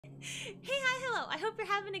hi, hello. I hope you're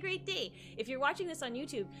having a great day. If you're watching this on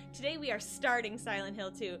YouTube, today we are starting Silent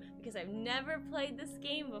Hill 2 because I've never played this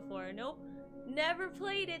game before. Nope. Never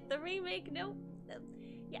played it. The remake, nope.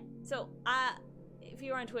 Yeah, so, if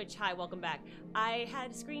you're on Twitch, hi, welcome back. I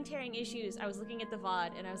had screen tearing issues. I was looking at the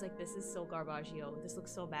VOD and I was like, this is so garbaggio. This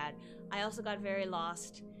looks so bad. I also got very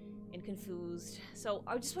lost and confused. So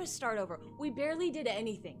I just want to start over. We barely did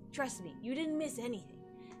anything. Trust me, you didn't miss anything.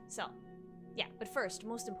 So, yeah, but first,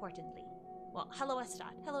 most importantly, well, hello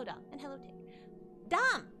Estad, hello Dom, and hello Tick.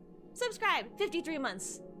 Dom! Subscribe! 53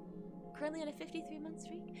 months. Currently on a 53-month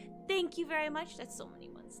streak. Thank you very much. That's so many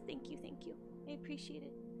months. Thank you, thank you. I appreciate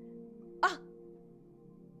it. Ah!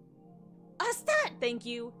 Estad! Thank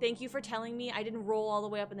you. Thank you for telling me. I didn't roll all the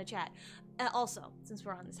way up in the chat. Also, since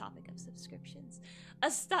we're on the topic of subscriptions,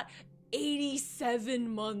 Estad, 87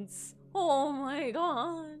 months. Oh my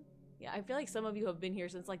god. Yeah, I feel like some of you have been here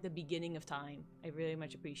since like the beginning of time. I really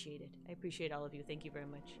much appreciate it. I appreciate all of you. Thank you very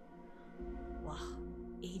much. Wow.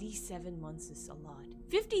 87 months is a lot.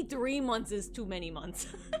 53 months is too many months.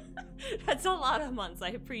 That's a lot of months. I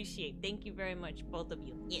appreciate. Thank you very much, both of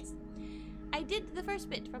you. Yes. I did the first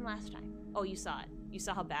bit from last time. Oh, you saw it. You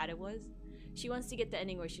saw how bad it was? She wants to get the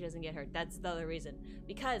ending where she doesn't get hurt. That's the other reason.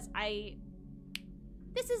 Because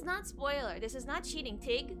this is not spoiler. This is not cheating.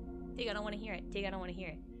 Tig, I don't want to hear it. Tig, I don't want to hear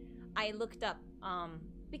it. I looked up,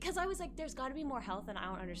 because I was like, there's got to be more health, and I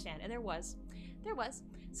don't understand. And there was.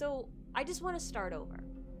 So I just want to start over.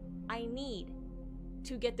 I need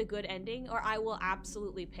to get the good ending, or I will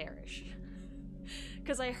absolutely perish.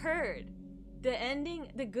 Because I heard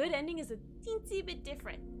the good ending is a teensy bit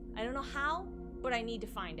different. I don't know how, but I need to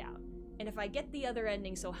find out. And if I get the other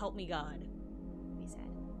ending, so help me God. He said,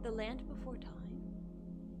 the land before time.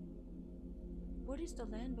 What is the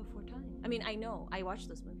land before time? I mean, I know. I watched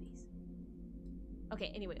those movies.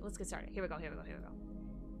 Okay, anyway, let's get started. Here we go.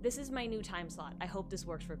 This is my new time slot. I hope this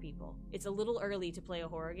works for people. It's a little early to play a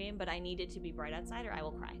horror game, but I need it to be bright outside or I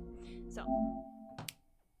will cry. So,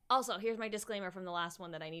 also, here's my disclaimer from the last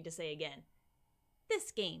one that I need to say again.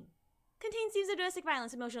 This game contains themes of domestic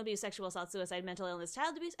violence, emotional abuse, sexual assault, suicide, mental illness,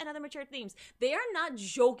 child abuse, and other mature themes. They are not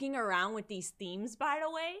joking around with these themes, by the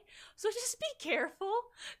way. So just be careful,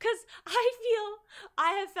 because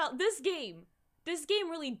I have felt this game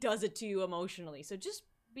really does it to you emotionally. So just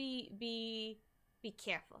be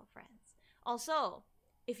careful, friends. Also,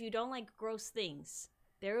 if you don't like gross things,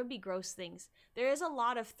 there will be gross things. There is a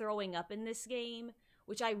lot of throwing up in this game,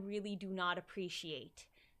 which I really do not appreciate.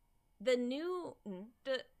 The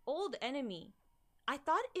old enemy, I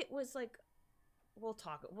thought it was like, we'll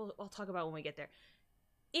talk about when we get there.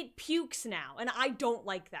 It pukes now, and I don't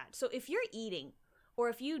like that. So if you're eating, or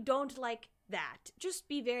if you don't like that, just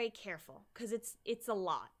be very careful, because it's a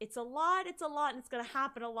lot. It's a lot, and it's gonna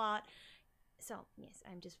happen a lot. So, yes,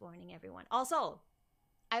 I'm just warning everyone. Also,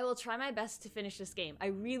 I will try my best to finish this game. I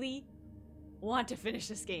really want to finish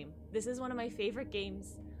this game. This is one of my favorite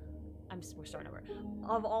games. We're starting over.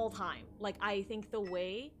 Of all time. Like, I think the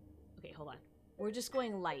way... Okay, hold on. We're just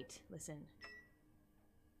going light. Listen.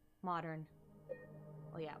 Modern.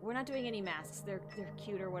 Oh yeah, we're not doing any masks. They're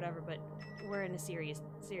cute or whatever, but we're in a serious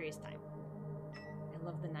time. I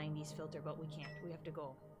love the 90s filter, but we can't. We have to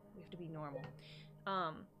go. We have to be normal.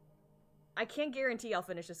 I can't guarantee I'll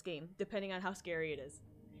finish this game, depending on how scary it is.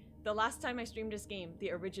 The last time I streamed this game,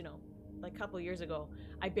 the original, like a couple years ago,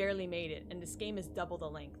 I barely made it, and this game is double the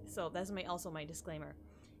length. So that's also my disclaimer.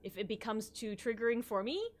 If it becomes too triggering for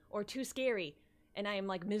me, or too scary, and I am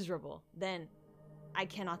like miserable, then I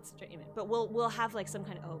cannot stream it. But we'll have like some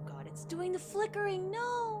kind of, oh god, it's doing the flickering,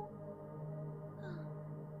 no!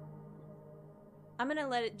 I'm gonna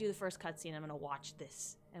let it do the first cutscene, I'm gonna watch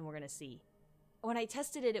this, and we're gonna see. When I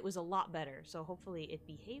tested it, it was a lot better, so hopefully it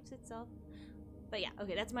behaves itself. But yeah,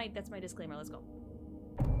 okay, that's my disclaimer, let's go.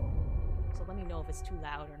 So let me know if it's too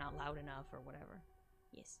loud or not loud enough or whatever.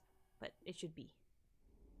 Yes, but it should be.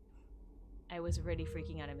 I was already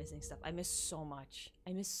freaking out. I'm missing stuff. I miss so much.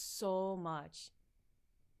 I miss so much.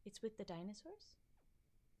 It's with the dinosaurs?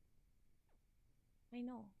 I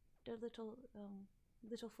know. The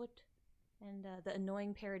little foot. And the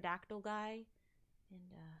annoying pterodactyl guy. And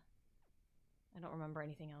I don't remember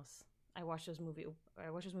anything else. I watched those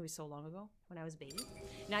movies so long ago when I was a baby.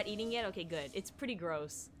 Not eating yet? Okay, good. It's pretty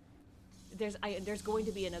gross. There's going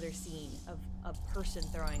to be another scene of a person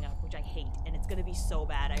throwing up, which I hate, and it's gonna be so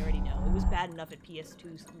bad. I already know. It was bad enough at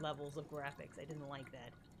PS2's levels of graphics. I didn't like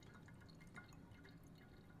that.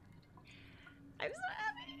 I'm so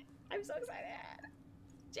happy. I'm so excited.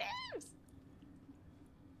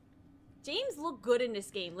 James looked good in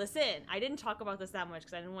this game. Listen, I didn't talk about this that much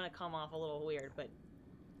because I didn't want to come off a little weird, but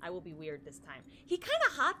I will be weird this time. He kind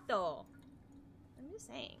of hot though. I'm just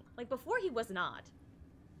saying. Like before he was not.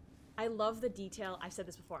 I love the detail. I've said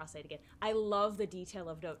this before, I'll say it again. I love the detail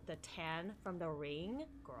of the tan from the ring.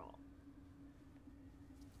 Girl.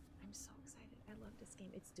 I'm so excited. I love this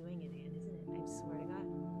game. It's doing it, Anne, isn't it? I swear to God.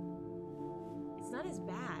 It's not as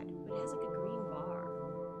bad, but it has like a green bar.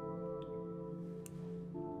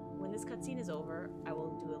 When this cutscene is over, I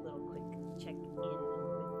will do a little quick check in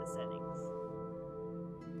with the settings.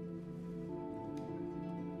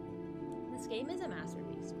 This game is a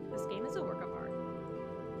masterpiece. This game is a work of art.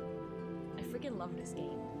 I freaking love this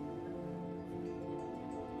game.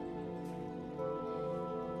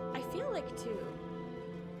 I feel like too.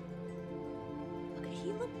 Look,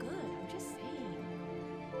 he looked good. I'm just saying.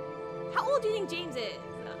 How old do you think James is?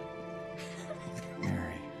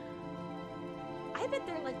 Mary. I bet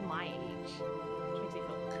they're like my age. Which makes me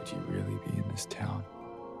feel good. Could you really be in this town?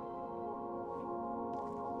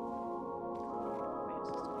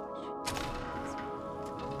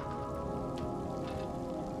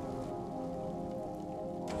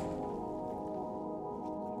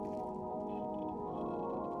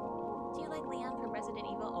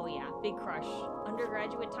 Big crush.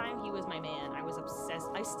 Undergraduate time, he was my man. I was obsessed.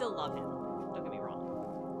 I still love him. Don't get me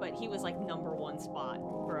wrong. But he was like #1 spot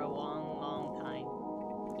for a long, long time.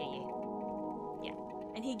 Yeah.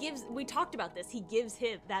 And he gives, we talked about this, he gives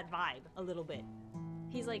him that vibe a little bit.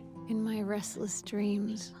 He's like... In my restless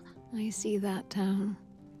dreams, I see that town.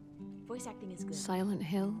 Voice acting is good. Silent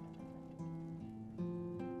Hill.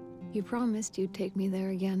 You promised you'd take me there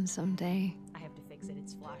again someday. I have to fix it.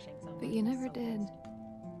 It's flashing somewhere. But you never did.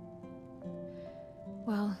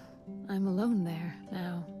 Well, I'm alone there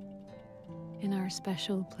now, in our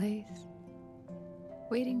special place,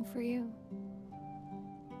 waiting for you.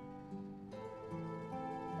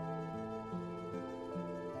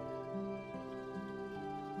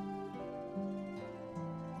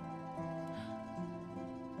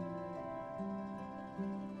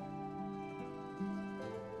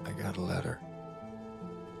 I got a letter.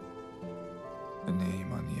 The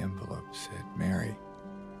name on the envelope said Mary.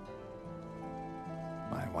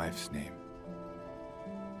 My wife's name.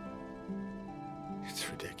 It's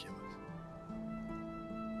ridiculous.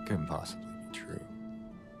 Couldn't possibly be true.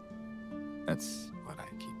 That's what I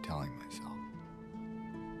keep telling myself.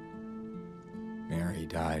 Mary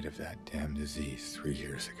died of that damn disease 3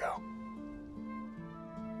 years ago.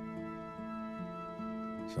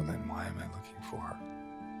 So then why am I looking for her?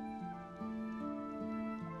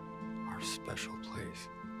 Our special place.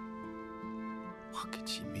 What could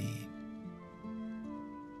she mean?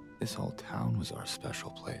 This whole town was our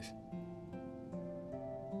special place.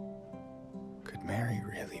 Could Mary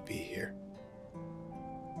really be here?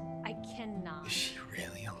 I cannot. Is she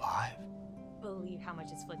really alive? Believe how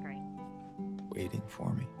much it's flickering. Waiting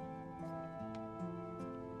for me?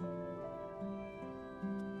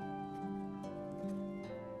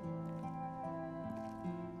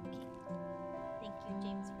 Thank you,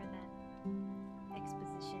 James, for that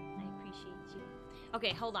exposition. I appreciate you.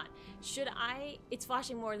 Okay, hold on. Should I... It's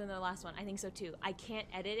flashing more than the last one. I think so, too. I can't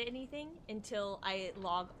edit anything until I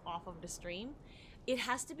log off of the stream. It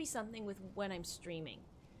has to be something with when I'm streaming.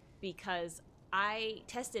 Because I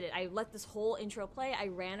tested it. I let this whole intro play. I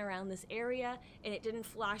ran around this area, and it didn't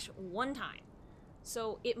flash one time.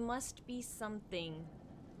 So it must be something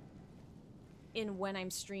in when I'm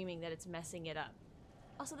streaming that it's messing it up.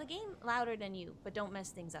 Also, the game louder than you, but don't mess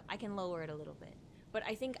things up. I can lower it a little bit. But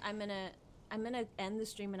I think I'm gonna end the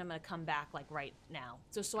stream and I'm gonna come back like right now.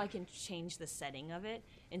 So I can change the setting of it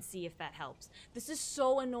and see if that helps. This is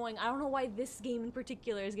so annoying. I don't know why this game in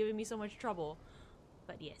particular is giving me so much trouble.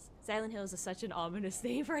 But yes, Silent Hill is such an ominous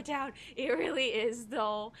name for a town. It really is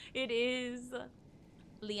though. It is.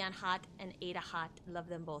 Leon hot and Ada hot. Love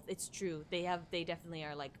them both. It's true. They definitely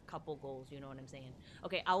are like couple goals, you know what I'm saying?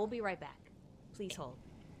 Okay, I will be right back. Please hold.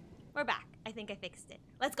 We're back. I think I fixed it.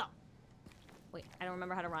 Let's go. Wait, I don't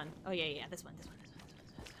remember how to run. Oh yeah, this one.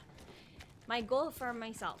 My goal for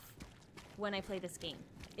myself when I play this game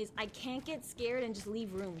is I can't get scared and just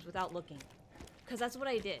leave rooms without looking. Because that's what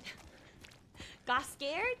I did. Got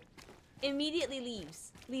scared, immediately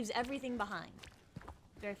leaves. Leaves everything behind.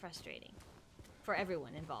 Very frustrating. For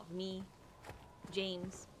everyone involved. Me,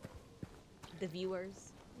 James, the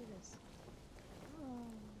viewers. Look at this. Oh.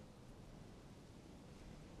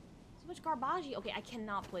 So much garbage. Okay, I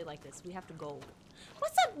cannot play like this. We have to go.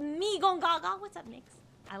 What's up, me gon gaga? What's up, Nix?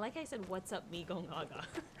 I like I said, what's up, me gon gaga?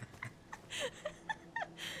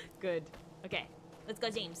 Good. Okay, let's go,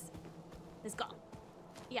 James. Let's go.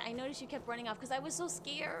 Yeah, I noticed you kept running off because I was so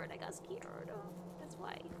scared. I got scared. Oh, that's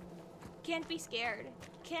why. Can't be scared.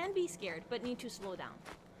 Can be scared, but need to slow down.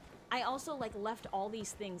 I also like left all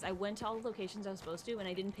these things. I went to all the locations I was supposed to, and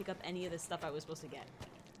I didn't pick up any of the stuff I was supposed to get.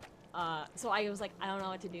 So I was like, I don't know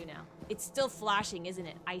what to do now. It's still flashing, isn't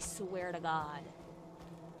it? I swear to God.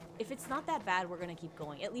 If it's not that bad, we're gonna keep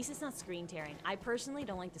going. At least it's not screen tearing. I personally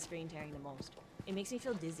don't like the screen tearing the most. It makes me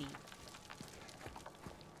feel dizzy.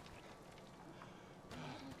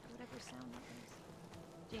 Whatever sound that is.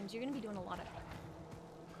 James, you're gonna be doing a lot of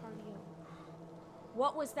cardio.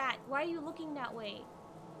 What was that? Why are you looking that way?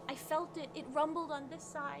 I felt it. It rumbled on this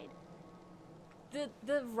side. The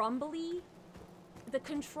rumbly. The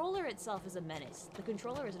controller itself is a menace. The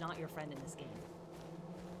controller is not your friend in this game.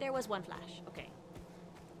 There was one flash. Okay.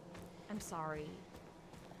 I'm sorry.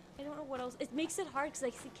 I don't know what else. It makes it hard because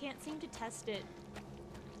I can't seem to test it.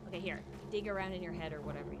 Okay, here. Dig around in your head or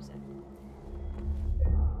whatever you said.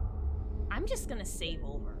 I'm just gonna save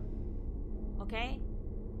over. Okay?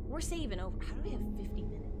 We're saving over. How do we have 50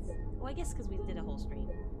 minutes? Well, I guess because we did a whole stream.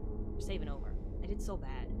 We're saving over. I did so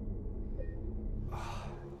bad.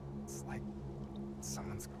 It's like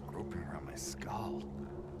someone's groping around my skull.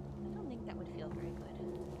 I don't think that would feel very good.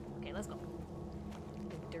 Okay, let's go.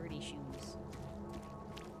 The dirty shoes.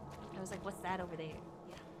 I was like, what's that over there?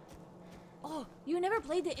 Yeah. Oh, you never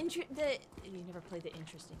played you never played the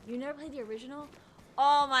interesting. You never played the original?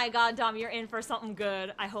 Oh my god, Dom, you're in for something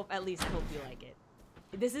good. I hope you like it.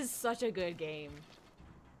 This is such a good game.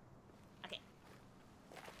 Okay.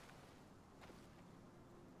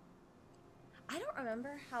 I don't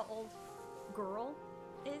remember how old girl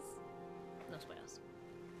is. No spoilers.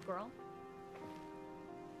 Girl?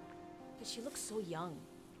 But she looks so young.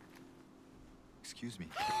 Excuse me.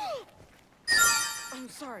 I'm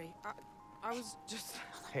sorry. I was just...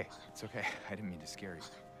 Hey, it's okay. I didn't mean to scare you.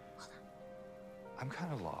 I'm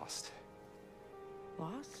kind of lost.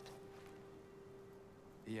 Lost?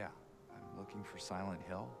 Yeah, I'm looking for Silent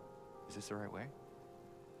Hill. Is this the right way?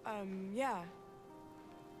 Yeah.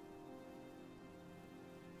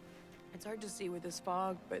 It's hard to see with this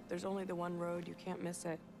fog, but there's only the one road. You can't miss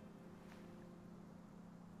it.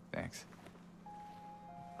 Thanks.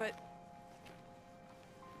 But...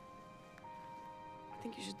 I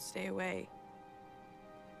think you should stay away.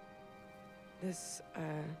 This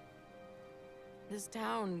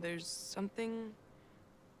town, there's something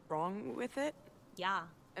wrong with it. Yeah.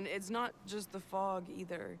 And it's not just the fog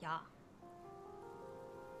either. Yeah.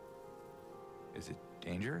 Is it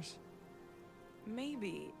dangerous?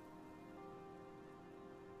 Maybe.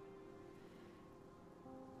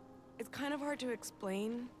 It's kind of hard to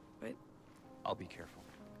explain, but... I'll be careful.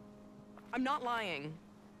 I'm not lying.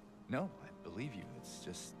 No, I believe you. It's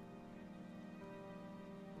just...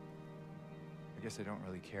 I guess I don't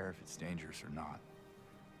really care if it's dangerous or not.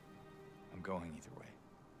 I'm going either way.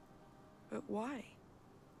 But why?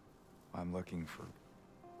 I'm looking for...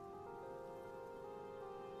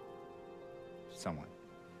 someone.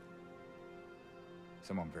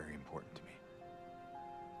 Someone very important to me.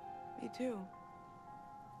 Me too.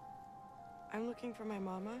 I'm looking for my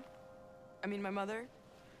mama. I mean, my mother.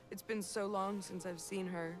 It's been so long since I've seen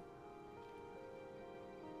her.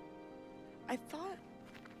 I thought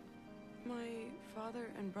my father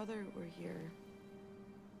and brother were here,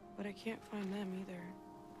 but I can't find them either.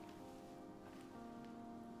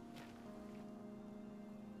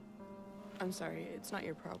 I'm sorry, it's not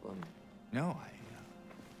your problem. No,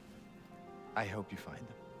 I hope you find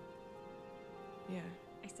them. Yeah.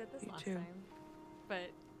 I said this Me last too. time,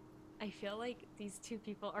 but I feel like these two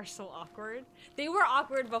people are so awkward. They were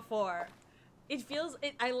awkward before. It feels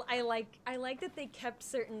I like that they kept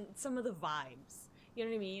some of the vibes. You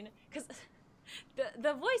know what I mean? Because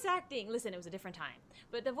the voice acting, listen, it was a different time,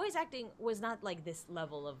 but the voice acting was not like this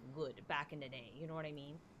level of good back in the day. You know what I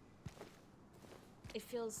mean? It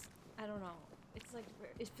feels, I don't know. It's like,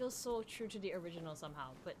 it feels so true to the original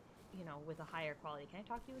somehow, but you know, with a higher quality. Can I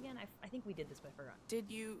talk to you again? I think we did this, but I forgot. Did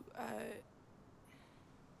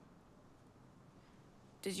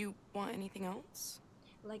you want anything else?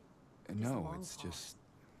 Like, No, long it's fog. just...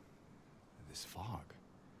 this fog.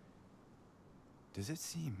 Does it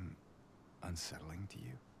seem unsettling to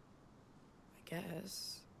you? I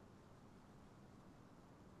guess.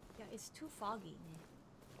 Yeah, it's too foggy.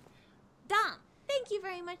 Dom, thank you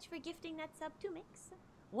very much for gifting that sub to Mix.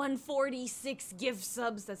 146 gift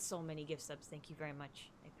subs. That's so many gift subs. Thank you very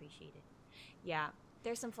much. I appreciate it. Yeah,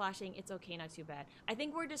 there's some flashing. It's okay, not too bad. I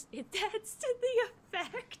think we're just... it adds to the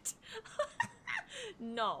effect.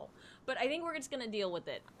 No, but I think we're just gonna deal with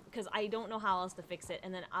it because I don't know how else to fix it,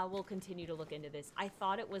 and then I will continue to look into this. I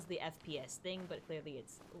thought it was the FPS thing, but clearly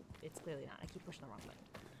it's clearly not. I keep pushing the wrong button.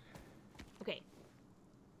 Okay.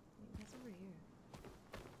 What's over here?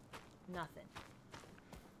 Nothing.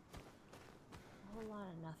 A whole lot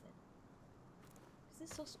of nothing. This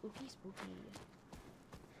is so spooky.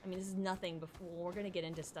 I mean, this is nothing before. We're gonna get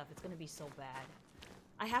into stuff. It's gonna be so bad.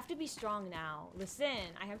 I have to be strong now.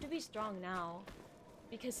 Listen, I have to be strong now.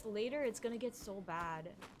 Because later it's gonna get so bad.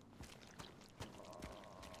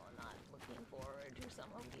 Oh, not looking forward to some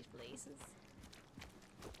of these places.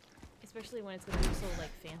 Especially when it's gonna be so, like,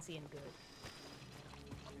 fancy and good.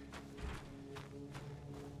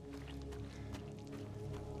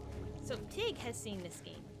 So, Tig has seen this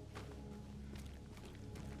game.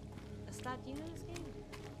 Astat, do you know this game?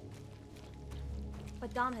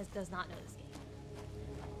 But Dom does not know this game.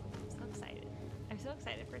 I'm so excited. I'm so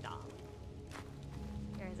excited for Dom.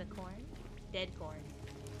 There is a corn. Dead corn.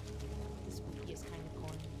 The spookiest kind of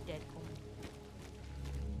corn. Dead corn.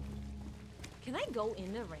 Can I go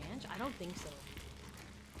in the ranch? I don't think so.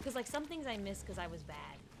 Because, like, some things I missed because I was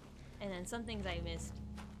bad. And then some things I missed.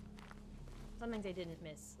 Some things I didn't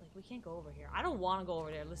miss. Like, we can't go over here. I don't want to go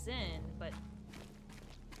over there. Listen, but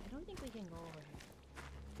I don't think we can go over here.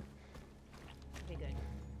 Okay, good.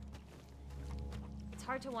 It's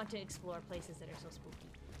hard to want to explore places that are so spooky,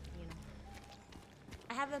 you know?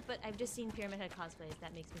 I haven't, but I've just seen Pyramid Head cosplays.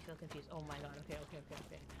 That makes me feel confused. Oh my god, okay.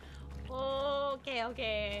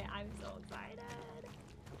 Okay. I'm so excited.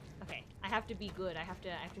 Okay, I have to be good. I have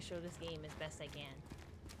to show this game as best I can.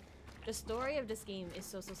 The story of this game is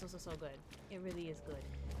so good. It really is good.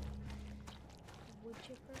 Wood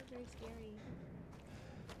chipper, very scary.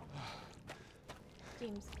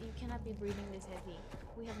 James, you cannot be breathing this heavy.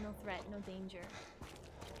 We have no threat, no danger.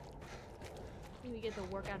 You get the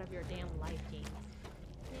work out of your damn life, James.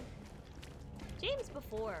 James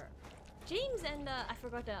before. James and, I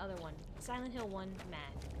forgot the other one. Silent Hill 1,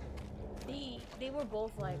 Matt. They were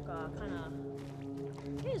both, like, kinda...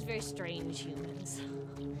 They was very strange humans.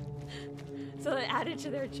 So it added to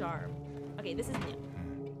their charm. Okay, this is new.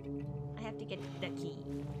 I have to get the key.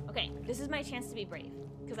 Okay, this is my chance to be brave.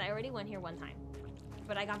 Because I already went here one time.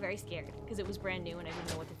 But I got very scared. Because it was brand new and I didn't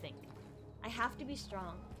know what to think. I have to be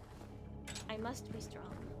strong. I must be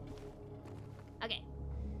strong. Okay.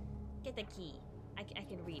 Get the key. I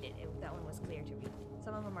can read it. That one was clear to read.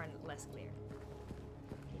 Some of them are less clear.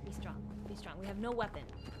 Okay, be strong. Be strong. We have no weapon.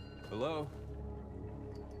 Hello?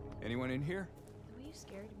 Anyone in here? The way you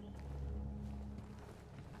scared me.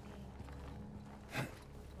 Okay.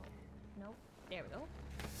 Nope. There we go.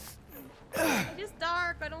 It is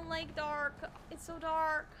dark. I don't like dark. It's so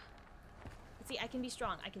dark. See, I can be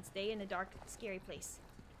strong. I can stay in a dark, scary place.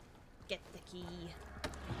 Get the key.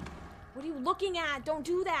 What are you looking at? Don't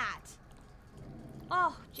do that.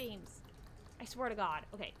 Oh, James. I swear to God.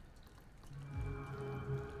 Okay.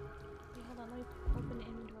 Wait, hold on. Let me open the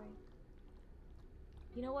inventory.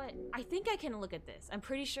 You know what? I think I can look at this. I'm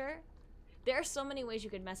pretty sure. There are so many ways you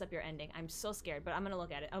could mess up your ending. I'm so scared, but I'm going to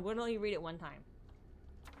look at it. I'm going to only read it one time.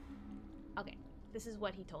 Okay. This is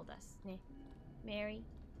what he told us. Mary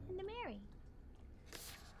and the Mary.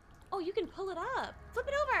 Oh, you can pull it up. Flip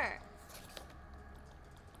it over.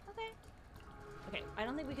 Okay. Okay, I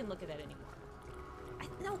don't think we can look at that anymore.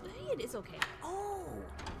 No, maybe it is okay. Oh.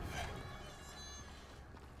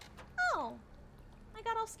 Oh. I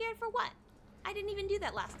got all scared for what? I didn't even do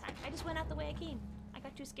that last time. I just went out the way I came. I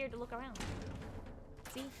got too scared to look around.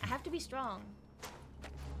 See? I have to be strong.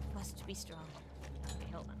 Must be strong.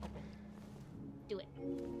 Okay, hold on. Open. Do it.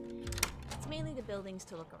 It's mainly the buildings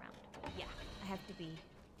to look around. But yeah, I have to be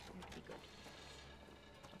good.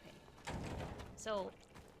 Okay. So,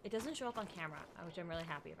 it doesn't show up on camera, which I'm really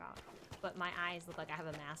happy about. But my eyes look like I have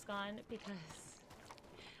a mask on because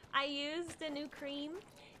I used a new cream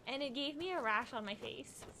and it gave me a rash on my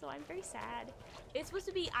face. So I'm very sad. It's supposed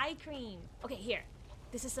to be eye cream. Okay, here.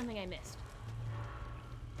 This is something I missed.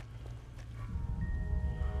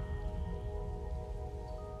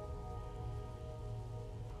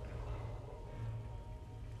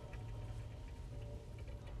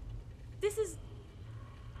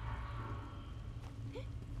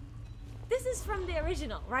 This is from the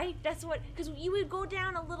original, right? That's what, because you would go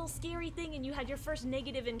down a little scary thing and you had your first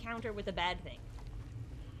negative encounter with a bad thing.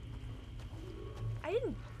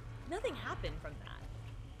 Nothing happened from that.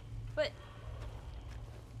 But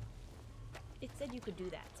it said you could do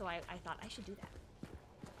that, so I thought I should do that.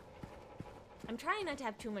 I'm trying not to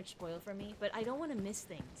have too much spoil for me, but I don't want to miss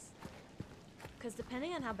things. Because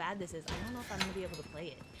depending on how bad this is, I don't know if I'm going to be able to play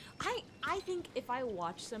it. I think if I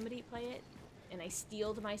watched somebody play it, and I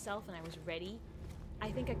steeled myself and I was ready, I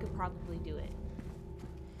think I could probably do it.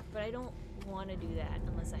 But I don't want to do that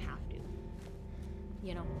unless I have to.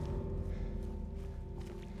 You know?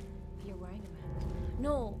 You're wearing a mask.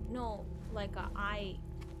 No, like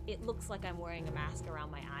it looks like I'm wearing a mask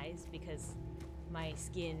around my eyes because my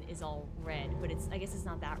skin is all red, but I guess it's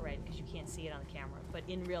not that red because you can't see it on the camera, but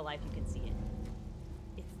in real life you can see it.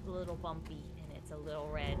 It's a little bumpy and it's a little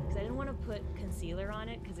red because I didn't want to put concealer on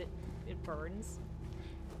it because it burns.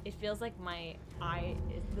 It feels like my eye,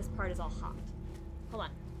 this part is all hot. Hold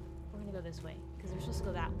on, we're gonna go this way because we're supposed to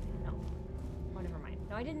go that way. No, oh, never mind.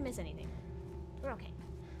 No, I didn't miss anything. We're okay.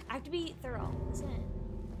 I have to be thorough, isn't it?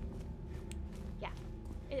 Yeah,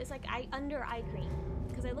 it's like under eye cream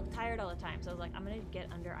because I look tired all the time, so I was like, I'm gonna get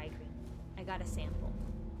under eye cream. I got a sample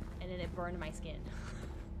and then it burned my skin.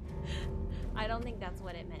 I don't think that's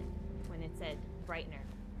what it meant when it said brightener.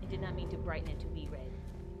 It did not mean to brighten it to be red,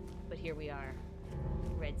 but here we are,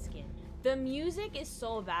 red skin. The music is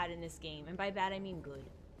so bad in this game, and by bad I mean good.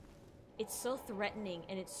 It's so threatening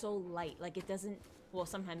and it's so light, like it doesn't, well,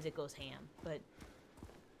 sometimes it goes ham, but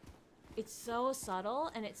it's so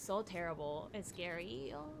subtle and it's so terrible and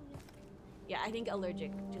scary. Oh. Yeah, I think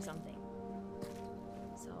allergic to something.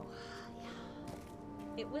 So, yeah.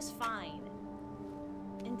 It was fine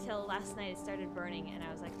until last night it started burning and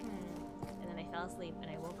I was like, and then I fell asleep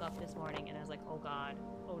and I woke up this morning and I was like, oh God,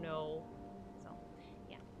 oh no. So,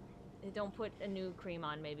 yeah. Don't put a new cream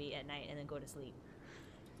on maybe at night and then go to sleep.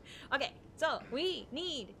 Okay, so we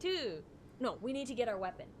need to get our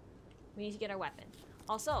weapon. We need to get our weapon.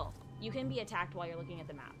 Also, you can be attacked while you're looking at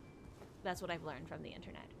the map. That's what I've learned from the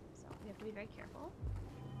internet. So we have to be very careful.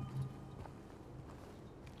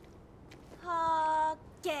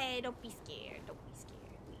 Okay, don't be scared. Don't be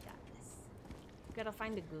scared. We got this. Gotta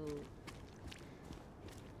find the goo.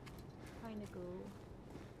 Find the goo.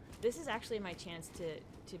 This is actually my chance to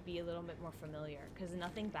be a little bit more familiar, because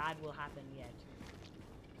nothing bad will happen yet.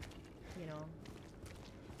 You know?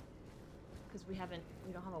 Because we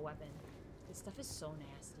don't have a weapon. This stuff is so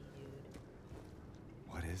nasty, dude.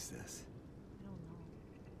 What is this? I don't know.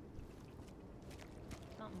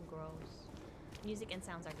 Something gross. Music and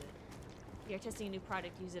sounds are good. If you're testing a new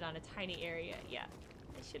product, use it on a tiny area. Yeah,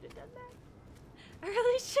 I should have done that. I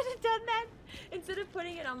really should have done that. Instead of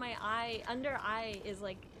putting it on my eye, under eye is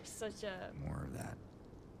like such a... More of that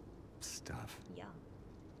stuff. Yeah.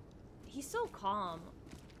 He's so calm.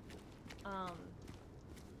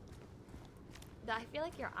 I feel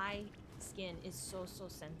like your eye skin is so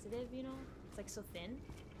sensitive, you know? It's like so thin.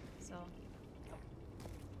 So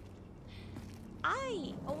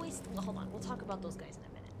I always hold on, we'll talk about those guys in a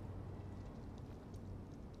minute.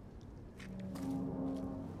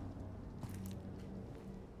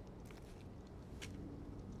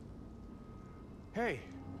 Hey,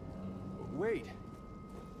 wait.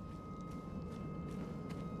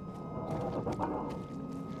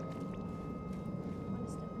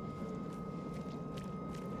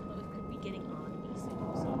 Getting on me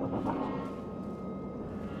soon, so my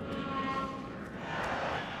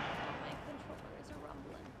controllers are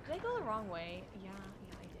rumbling. Did I go the wrong way? Yeah,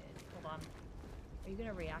 I did. Hold on. Are you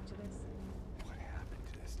gonna react to this? What happened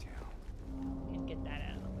to this town? We can get that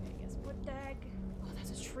out of the way, I guess. What the heck? Oh,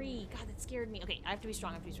 that's a tree. God, that scared me. Okay, I have to be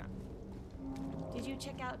strong. Did you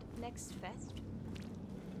check out Next Fest?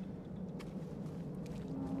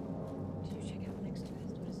 What does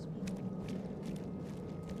this mean?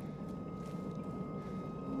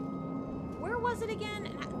 Where was it again?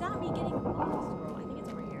 Not me getting lost, bro. I think it's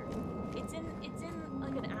over here. It's in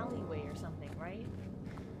like an alleyway or something, right?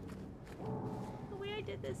 The way I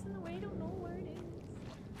did this and the way I don't know where it is.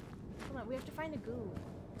 Hold on, we have to find the goo.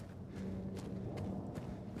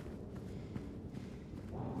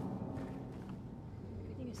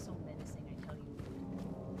 Everything is so menacing, I tell you.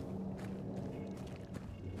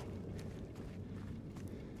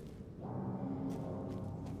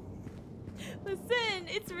 Listen,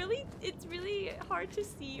 it's really hard to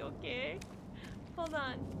see, okay? Hold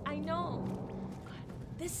on. I know. God,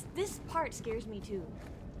 this part scares me too.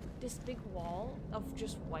 This big wall of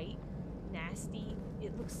just white, nasty,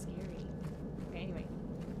 it looks scary. Okay, anyway.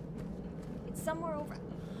 It's somewhere over.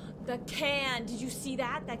 The can! Did you see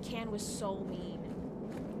that? That can was so mean.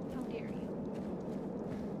 How dare you?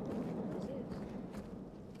 What is this?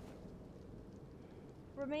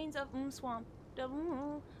 Remains of swamp.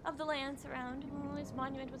 Of the land surround. Its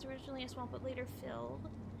monument was originally a swamp but later filled.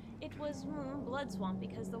 It was blood swamp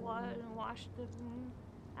because the water washed the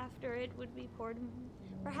after it would be poured.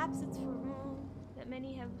 Perhaps it's for that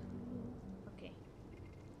many have. Okay.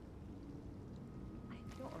 I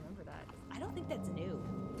don't remember that. I don't think that's new,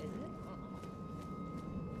 is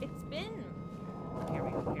it? It's been. Oh, here we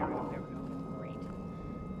go. Great.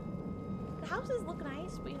 The houses look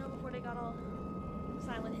nice, but you know, before they got all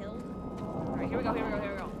Silent Hill. Alright, here we go.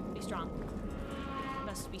 Be strong.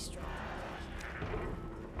 Must be strong.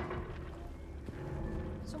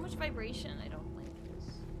 So much vibration, I don't like this.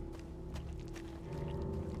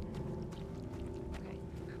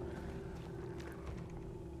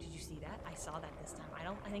 see that? I saw that this time.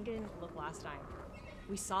 I think it didn't look last time.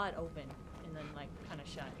 We saw it open and then like kind of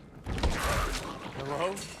shut.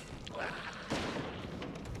 Hello?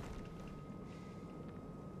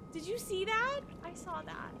 Did you see that? I saw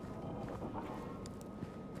that.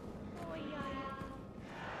 Oh yeah.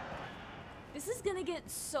 This is gonna get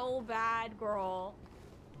so bad, girl.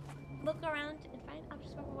 Look around and find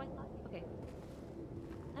objects from a white cloth. Okay.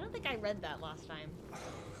 I don't think I read that last time.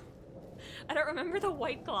 I don't remember the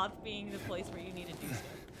white cloth being the place where you need to do stuff.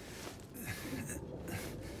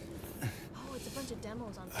 Oh, it's a bunch of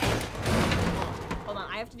demos on stage. Hold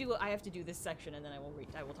on, I have to do this section and then I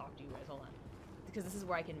will talk to you guys. Hold on. Because this is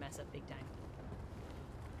where I can mess up big time.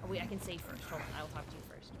 Oh wait, I can save first. Hold on, I will talk to you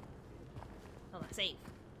first. Hold on, save.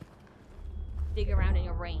 Dig around in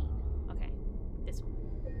your rain. Okay, this one.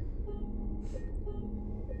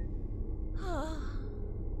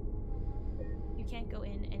 You can't go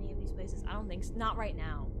in any of these places. I don't think so. Not right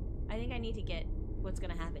now. I think I need to get what's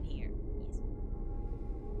gonna happen here. Yes.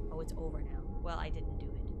 Oh, it's over now. Well, I didn't do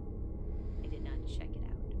it. I did not check it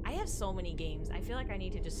out. I have so many games. I feel like I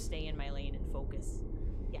need to just stay in my lane and focus.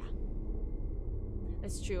 Yeah.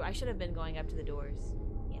 That's true. I should have been going up to the doors.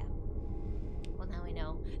 Yeah. Well, now I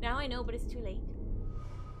know. Now I know, but it's too late.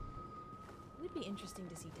 It would be interesting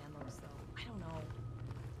to see demos, though. I don't know.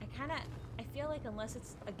 I feel like unless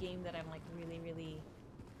it's a game that I'm like really, really...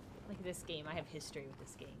 Like this game. I have history with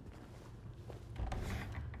this game.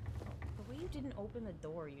 The way you didn't open the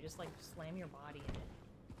door, you just like slam your body in it.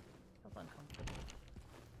 Felt uncomfortable.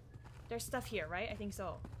 There's stuff here, right? I think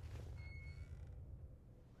so.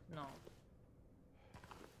 No.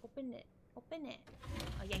 Open it. Open it.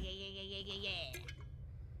 Oh, yeah, yeah, yeah, yeah, yeah, yeah,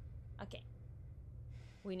 yeah. Okay.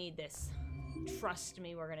 We need this. Trust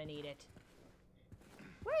me, we're gonna need it.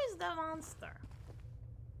 Where is the monster?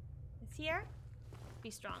 It's here?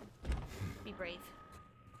 Be strong. Be brave.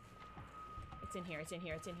 It's in here, it's in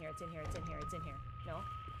here, it's in here, it's in here, it's in here, it's in here. No?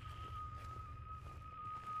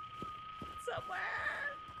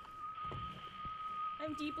 Somewhere!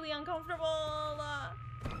 I'm deeply uncomfortable. Oh,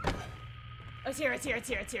 it's here, it's here, it's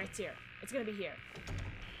here, it's here, it's here. It's gonna be here.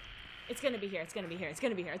 It's gonna be here, it's gonna be here, it's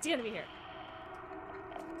gonna be here, it's gonna be here.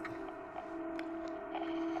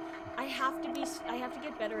 I have to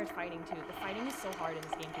get better at fighting too. The fighting is so hard in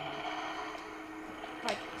this game to me.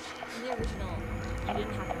 Like, in the original, you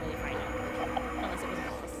didn't have to really fight it. Unless it was a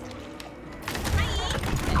boss. Hi!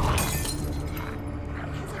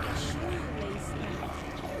 It has like a shoelace thing.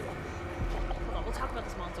 Hold on, we'll talk about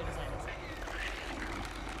this monster design in a second.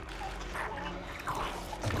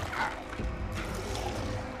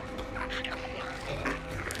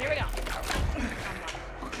 Here we go.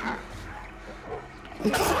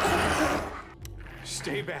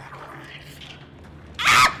 Stay back.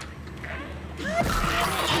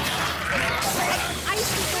 I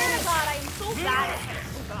swear to God, I'm so bad at it.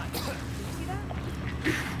 Oh God. Did you see that?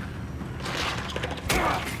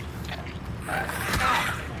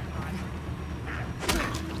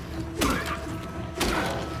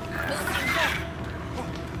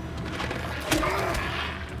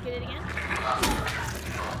 Get it again?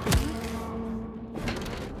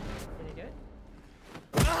 Did I do it?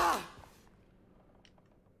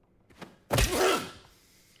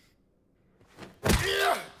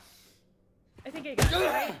 I think I got it,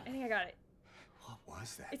 right? I think I got it. What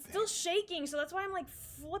was that It's thing? still shaking, so that's why I'm like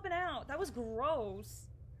flipping out. That was gross.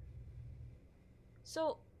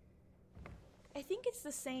 So, I think it's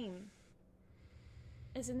the same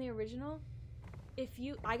as in the original. If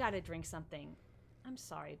you... I gotta drink something. I'm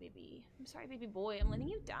sorry, baby. I'm sorry, baby boy. I'm letting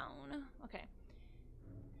you down. Okay.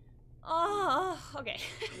 Oh, okay.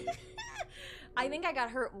 I think I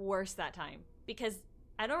got hurt worse that time. Because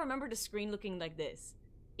I don't remember the screen looking like this.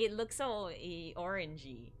 It looks so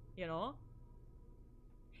orangey, you know?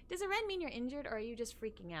 Does a red mean you're injured, or are you just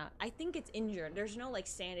freaking out? I think it's injured. There's no, like,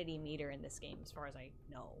 sanity meter in this game, as far as I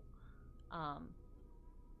know.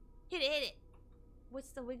 Hit it!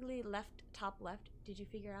 What's the wiggly left, top left? Did you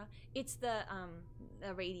figure out? It's the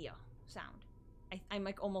radio sound. I'm,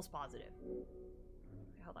 like, almost positive.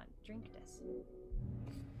 Okay, hold on. Drink this.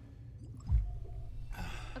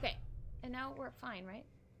 Okay. And now we're fine, right?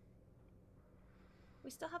 We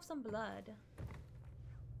still have some blood.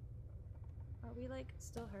 Are we, like,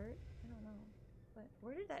 still hurt? I don't know. But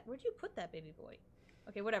where'd you put that, baby boy?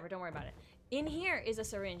 Okay, whatever, don't worry about it. In here is a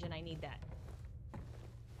syringe, and I need that.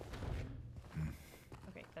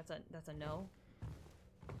 Okay, that's a no.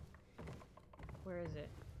 Where is it?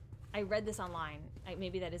 I read this online.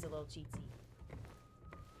 Maybe that is a little cheatsy.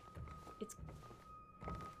 It's...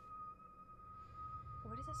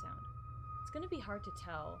 What is that sound? It's gonna be hard to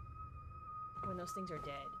tell. when those things are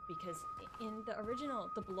dead, because in the original,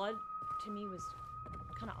 the blood to me was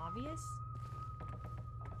kind of obvious.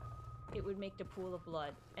 It would make the pool of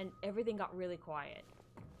blood, and everything got really quiet.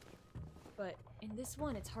 But in this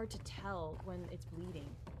one, it's hard to tell when it's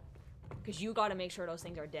bleeding, because you got to make sure those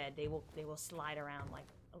things are dead. They will slide around like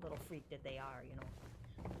a little freak that they are, you know.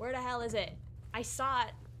 Where the hell is it? I saw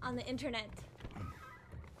it on the internet.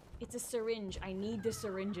 It's a syringe. I need the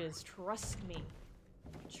syringes. Trust me.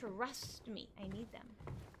 Trust me. I need them.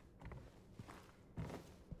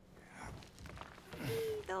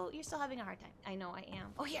 Though you're still having a hard time. I know I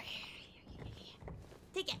am. Oh, here.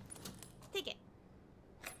 Take it. Take it.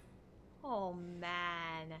 Oh,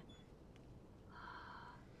 man.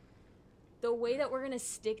 The way that we're gonna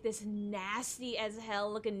stick this nasty as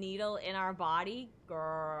hell looking needle in our body,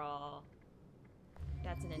 girl.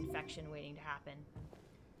 That's an infection waiting to happen.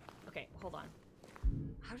 Okay, hold on.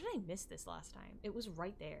 How did I miss this last time? It was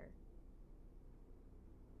right there.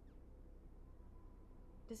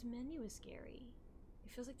 This menu is scary.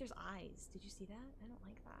 It feels like there's eyes. Did you see that? I don't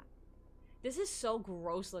like that. This is so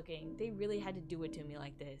gross looking. They really had to do it to me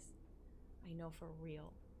like this. I know, for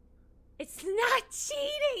real. It's not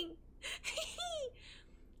cheating!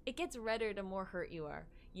 It gets redder the more hurt you are.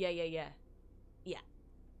 Yeah.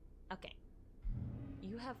 Okay.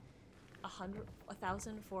 You have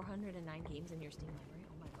 1,409 games in your Steam library.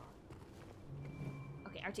 Oh my god.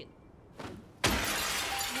 Okay, R2.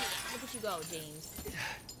 Look at you go, James.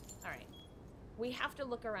 Alright. We have to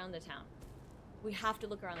look around the town. We have to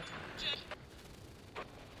look around the town.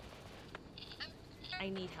 I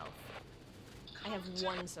need health. I have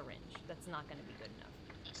one syringe. That's not going to be good enough.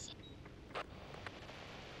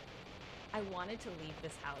 I wanted to leave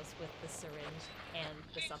this house with the syringe and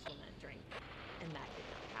the supplement drink, and that did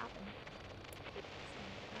not happen. So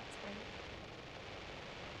that's great.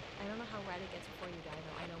 I don't know how red it gets before you die,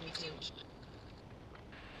 though. I know, me too.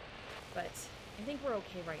 But I think we're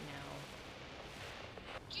okay right now.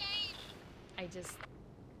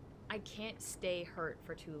 I can't stay hurt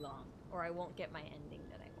for too long, or I won't get my ending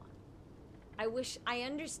that I want. I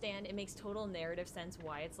understand it makes total narrative sense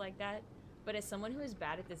why it's like that, but as someone who is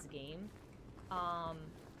bad at this game, I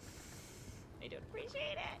don't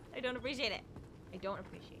appreciate it. I don't appreciate it. I don't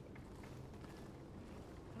appreciate it.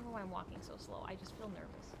 I don't know why I'm walking so slow. I just feel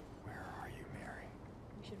nervous. Where are you, Mary?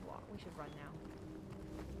 We should walk. We should run now.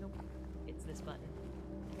 Nope. It's this button.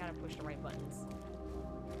 I gotta push the right buttons.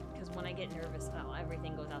 Because when I get nervous, oh,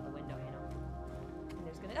 everything goes out the window, you know? And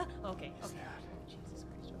there's gonna... Oh, okay. Okay. Oh, Jesus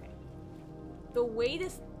Christ. Okay. The way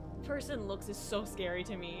this person looks is so scary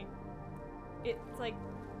to me. It's like...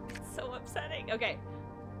 It's so upsetting. Okay.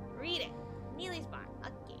 Read it. Neely's barn.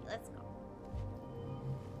 Okay, let's go.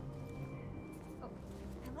 Oh,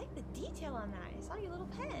 I like the detail on that. I saw your little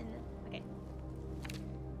pen. Okay.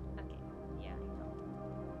 Okay. Yeah, I know.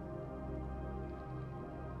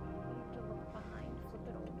 You have to look behind. Flip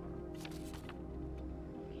it over.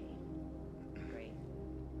 Okay. Great.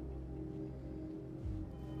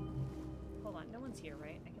 Hold on. No one's here,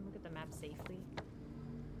 right? I can look at the map safely.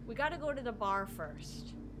 We gotta go to the bar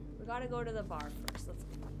first. We gotta go to the bar first. Let's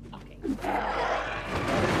go. Okay.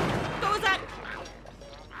 What was that?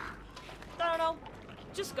 No.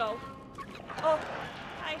 Just go. Oh,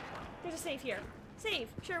 hi. There's a save here.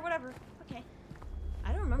 Save. Sure, whatever. Okay.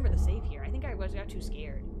 I don't remember the save here. I think I got too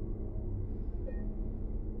scared.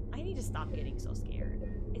 I need to stop getting so scared.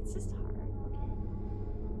 It's just hard. Okay.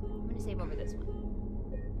 I'm gonna save over this one.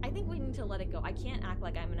 I think we need to let it go. I can't act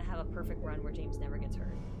like I'm gonna have a perfect run where James never gets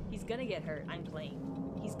hurt. He's gonna get hurt. I'm playing.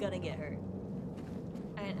 He's gonna get hurt.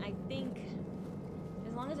 And I think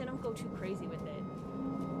as long as I don't go too crazy with it,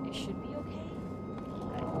 it should be okay.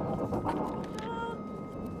 Oh,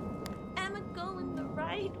 am I going the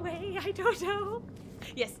right way? I don't know.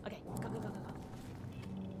 Yes, okay. Go.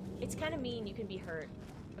 It's kind of mean you can be hurt.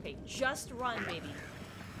 Okay, just run, baby.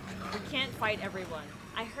 We can't fight everyone.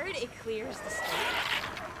 I heard it clears the stage.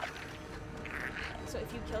 So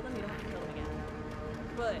if you kill them, you don't have to kill them again.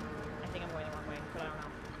 But I think I'm going the wrong way, but I don't know.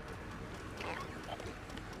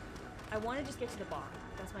 I want to just get to the bar.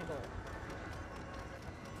 That's my goal.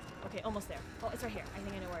 Okay, almost there. Oh, it's right here. I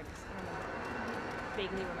think I know where it is. I remember.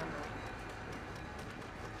 Vaguely remembering.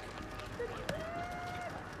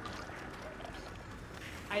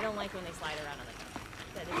 I don't like when they slide around on the ground.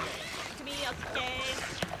 That is very to me. Okay.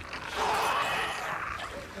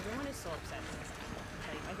 Everyone is so upset in this game.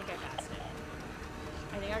 I think I passed it.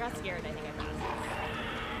 I think I got scared. I think I passed it.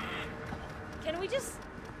 Can we just...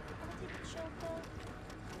 I'll take the choco.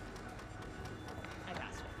 I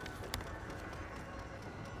passed it.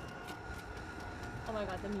 Oh my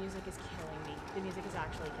god, the music is killing me. The music is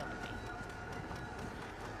actually killing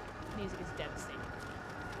me. music is devastating.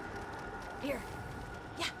 Here.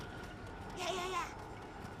 Yeah. Yeah.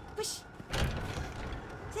 Push.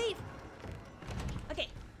 Save. Okay.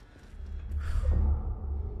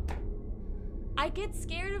 I get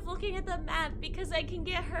scared of looking at the map because I can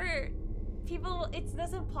get hurt. People, it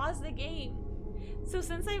doesn't pause the game. So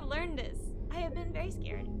since I've learned this, I have been very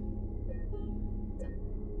scared. So,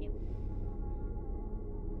 yeah.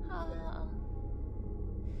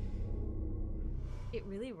 It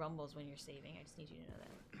really rumbles when you're saving. I just need you to know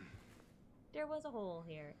that. There was a hole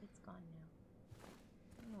here. It's gone now.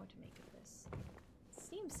 I don't know what to make of this. It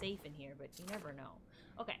seems safe in here, but you never know.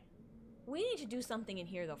 Okay. We need to do something in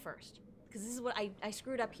here, though, first. Because this is what I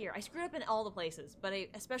screwed up here. I screwed up in all the places, but I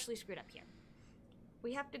especially screwed up here.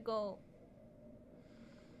 We have to go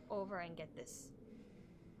over and get this.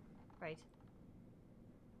 Right?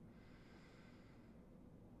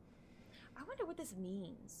 I wonder what this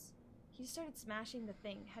means. He started smashing the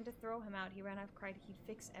thing. Had to throw him out. He ran out, cried he'd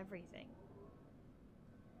fix everything.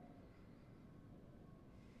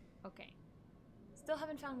 Okay. Still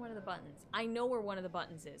haven't found one of the buttons. I know where one of the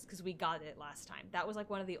buttons is, because we got it last time. That was like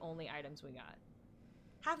one of the only items we got.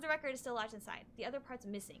 Half the record is still lodged inside. The other part's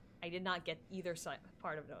missing. I did not get either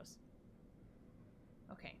part of those.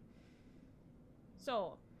 Okay.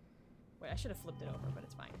 So, wait, I should have flipped it over, but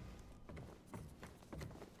it's fine.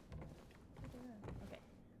 Okay.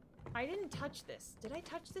 I didn't touch this. Did I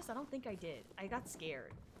touch this? I don't think I did. I got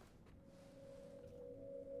scared.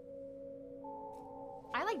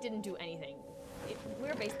 I, like, didn't do anything.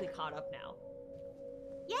 We're basically caught up now.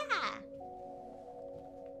 Yeah!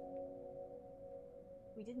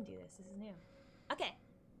 We didn't do this. This is new. Okay.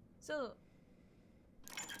 So...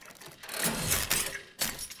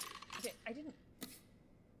 Okay, I didn't...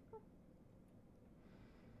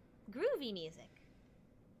 Groovy music.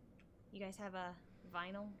 You guys have a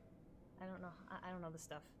vinyl? I don't know. I don't know this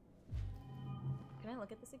stuff. Can I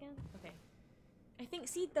look at this again? Okay. I think,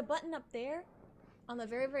 see the button up there? On the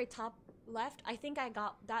very, very top left? I think I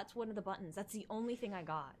got... That's one of the buttons. That's the only thing I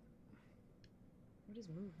got. What does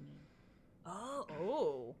move mean?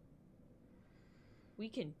 Oh. We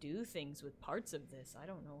can do things with parts of this. I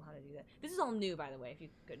don't know how to do that. This is all new, by the way, if you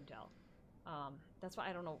couldn't tell. That's why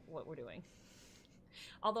I don't know what we're doing.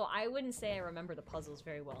 Although I wouldn't say I remember the puzzles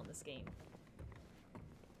very well in this game.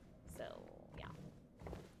 So, yeah.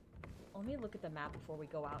 Let me look at the map before we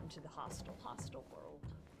go out into the hostile world.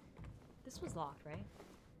 This was locked, right?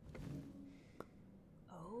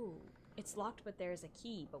 Oh. It's locked, but there's a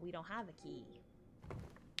key, but we don't have a key.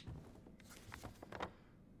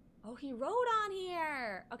 Oh, he wrote on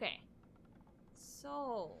here! Okay.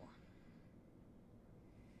 So...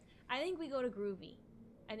 I think we go to Groovy.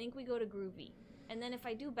 And then if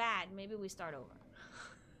I do bad, maybe we start over.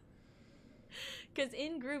 Because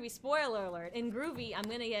in Groovy, spoiler alert, in Groovy, I'm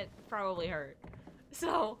gonna get probably hurt.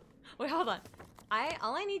 So, wait, hold on.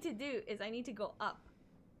 All I need to do is I need to go up.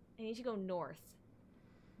 I need to go north.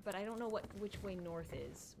 But I don't know which way north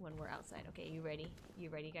is when we're outside. Okay, you ready? You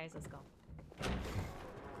ready, guys? Let's go.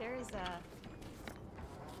 There is a...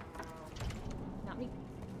 Not me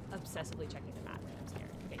obsessively checking the map. I'm scared.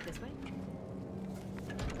 Okay, this way.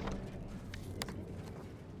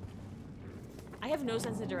 I have no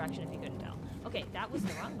sense of direction if you couldn't tell. Okay, that was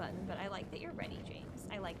the wrong button, but I like that you're ready, James.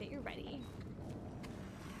 I like that you're ready.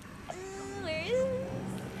 Where is this?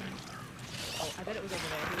 Oh, I bet it was over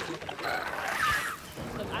there.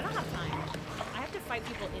 Look, I don't have time. I have to fight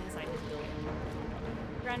people inside this building.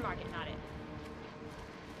 Grand Market, not it.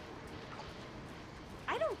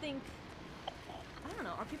 I don't think... I don't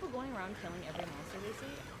know. Are people going around killing every monster they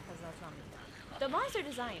see? Because that's not me. The monster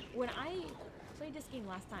design, when I played this game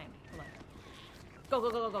last time... Hold on.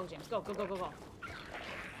 Go, James. Go.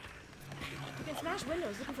 You can smash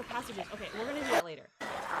windows looking for passages. Okay, we're gonna do that later.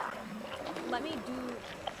 Let me do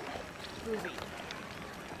Groovy.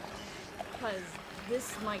 Because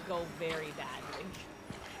this might go very badly.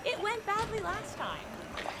 It went badly last time.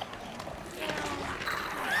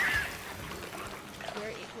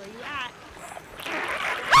 Where you at?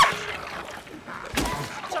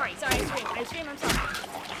 Sorry, I screamed, I'm sorry.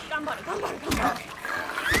 Gun butter.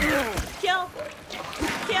 Kill!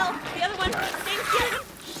 The other one! James, kill him!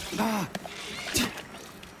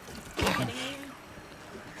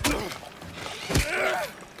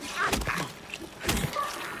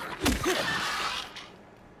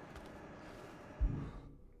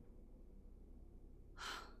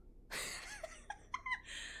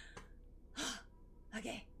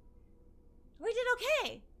 Okay. We did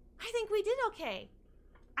okay. I think we did okay.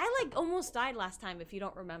 I like almost died last time if you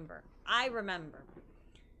don't remember. I remember.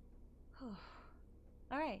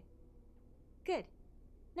 All right. Good.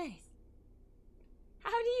 Nice.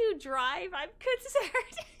 How do you drive? I'm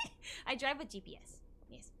concerned. I drive with GPS.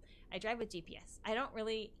 Yes, I drive with GPS. I don't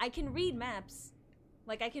really... I can read maps.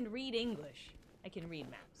 Like, I can read English. I can read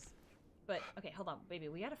maps. But, okay, hold on, baby.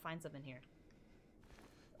 We gotta find something here.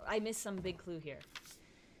 I missed some big clue here.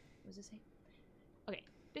 What does it say? Okay.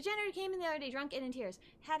 The janitor came in the other day, drunk and in tears.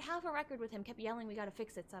 Had half a record with him, kept yelling we gotta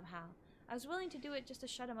fix it somehow. I was willing to do it just to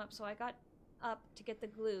shut him up, so I got up to get the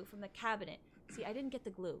glue from the cabinet. See, I didn't get the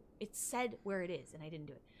glue. It said where it is, and I didn't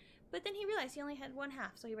do it. But then he realized he only had one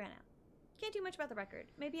half, so he ran out. Can't do much about the record.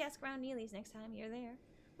 Maybe ask around Neely's next time you're there.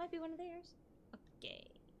 Might be one of theirs. Okay.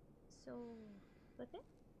 So, flip it?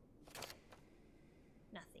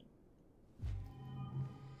 Nothing.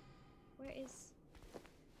 Where is...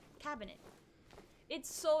 cabinet?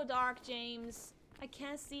 It's so dark, James. I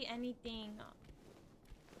can't see anything.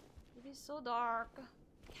 It is so dark.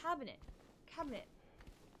 Cabinet. Cabinet.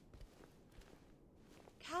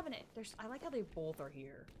 Cabinet. There's... I like how they both are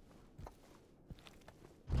here.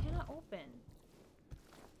 Cannot open.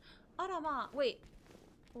 Arama. Wait.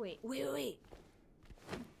 Wait.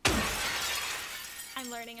 I'm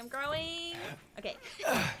learning. I'm growing. Okay.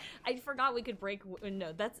 I forgot we could break...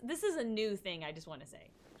 No, this is a new thing I just want to say.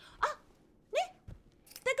 Ah!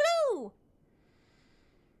 The glue!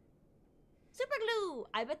 Super glue!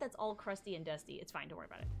 I bet that's all crusty and dusty. It's fine. Don't worry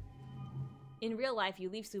about it. In real life, you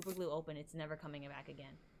leave super glue open, it's never coming back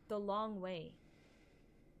again. The long way.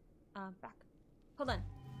 Back. Hold on.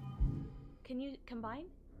 Can you combine?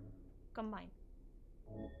 Combine.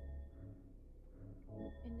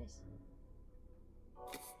 In this.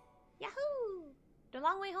 Yahoo! The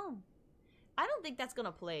long way home. I don't think that's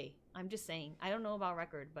gonna play. I'm just saying. I don't know about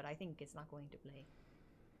record, but I think it's not going to play.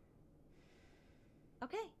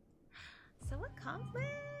 Okay. So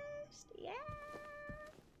accomplished. Yeah.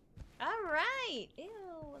 Alright. Ew,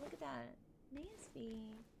 look at that. Nasty.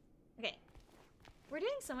 Okay. We're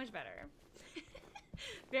doing so much better.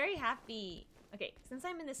 Very happy. Okay, since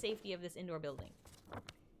I'm in the safety of this indoor building.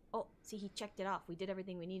 Oh, see, he checked it off. We did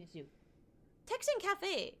everything we needed to do. Texan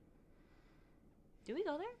Cafe. Do we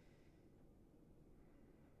go there?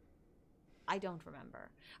 I don't remember.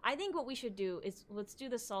 I think what we should do is let's do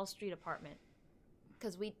the Saul Street apartment.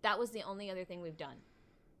 Because that was the only other thing we've done.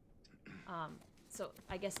 So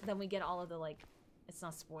I guess then we get all of the, like, it's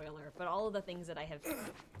not spoiler, but all of the things that I have,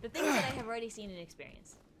 already seen and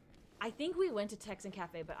experienced. I think we went to Texan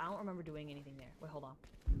Cafe, but I don't remember doing anything there. Wait, hold on.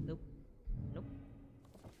 Nope. Nope.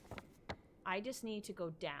 I just need to go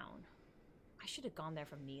down. I should have gone there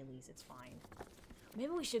from Neely's. It's fine. Maybe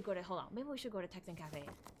we should go to, hold on. Maybe we should go to Texan Cafe.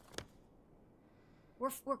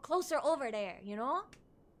 We're closer over there, you know?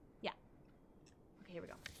 Yeah. Okay, here we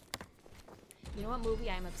go. You know what movie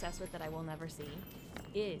I'm obsessed with that I will never see?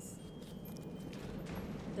 Is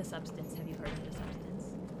The Substance. Have you heard of The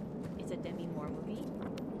Substance? It's a Demi Moore movie.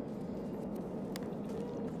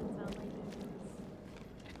 Sound like this.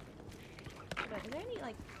 But is there any,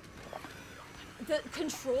 like... The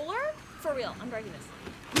controller? For real, I'm breaking this.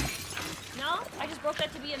 No? I just broke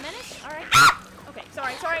that to be a menace? Alright. Okay,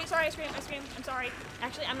 sorry, I scream, I'm sorry.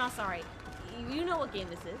 Actually, I'm not sorry. You know what game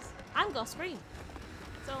this is. I'm gonna scream.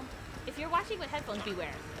 So, if you're watching with headphones,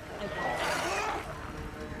 beware. I apologize.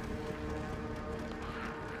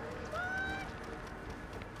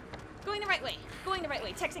 Going the right way. Going the right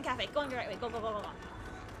way. Texan Cafe. Going the right way. Go, go, go, go, go.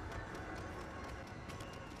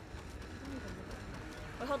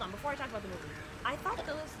 Wait, hold on. Before I talk about the movie. I thought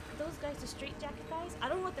those guys, the straight jacket guys, I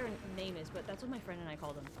don't know what their name is, but that's what my friend and I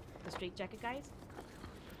called them. The straight jacket guys.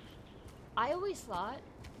 I always thought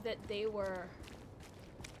that they were...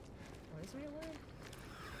 What is the real word?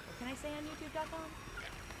 What can I say on YouTube.com?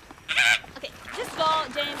 Okay, just go,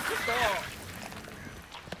 James. Just go.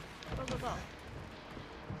 Go, go, go.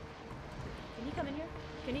 Can he come in here?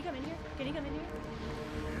 Can he come in here? Can he come in here?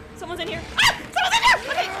 Someone's in here. Ah! Someone's in here!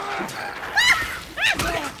 Okay.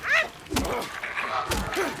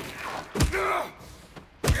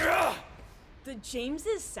 The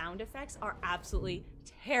James's sound effects are absolutely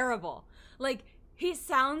terrible. Like, he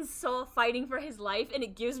sounds so fighting for his life, and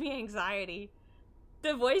it gives me anxiety.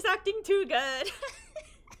 The voice acting too good.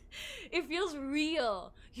 It feels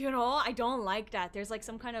real. You know, I don't like that. There's like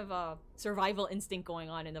some kind of survival instinct going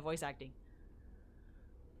on in the voice acting.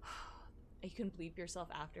 You can bleep yourself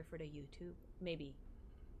after for the YouTube, maybe.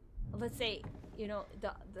 Let's say, you know,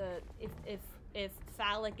 if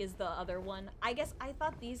phallic is the other one. I guess I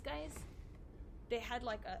thought these guys, they had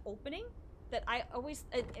like an opening that I always,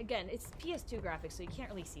 again, it's PS2 graphics, so you can't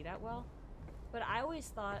really see that well. But I always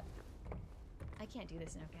thought, I can't do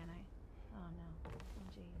this now, can I? Oh no. Oh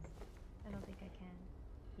jeez. I don't think I can.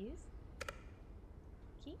 Use?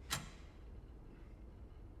 Key?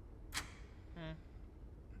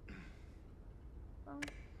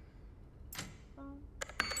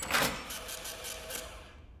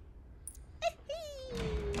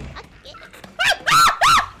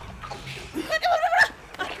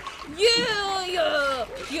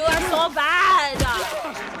 bad!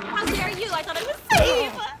 How dare you? I thought I was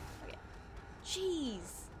safe! Okay.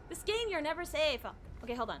 Jeez. This game, you're never safe.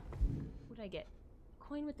 Okay, hold on. What did I get?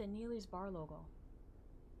 Coin with the Neely's bar logo.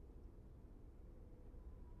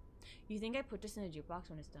 You think I put this in a jukebox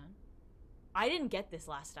when it's done? I didn't get this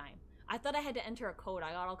last time. I thought I had to enter a code.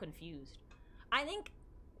 I got all confused. I think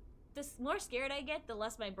the more scared I get, the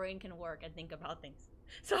less my brain can work and think about things.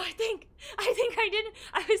 So I think I didn't.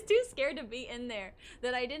 I was too scared to be in there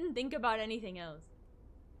that I didn't think about anything else.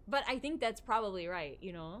 But I think that's probably right,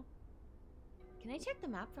 you know? Can I check the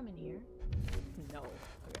map from in here? No.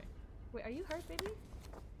 Okay. Wait, are you hurt, baby?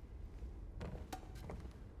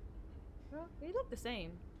 Well, you look the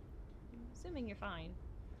same. I'm assuming you're fine.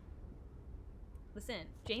 Listen,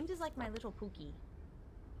 James is like my little Pookie.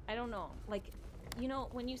 I don't know. Like, you know,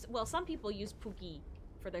 when you... Well, some people use Pookie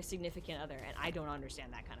for their significant other, and I don't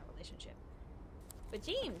understand that kind of relationship. But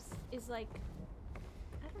James is like...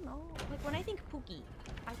 I don't know. Like, when I think Pookie,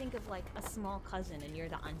 I think of, like, a small cousin, and you're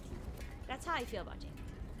the auntie. That's how I feel about James.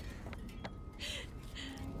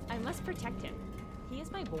 I must protect him. He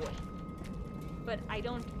is my boy. But I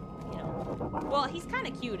don't, you know... Well, he's kind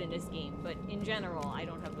of cute in this game, but in general, I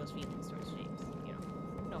don't have those feelings towards James. You know,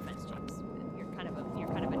 no offense, James. You're kind of a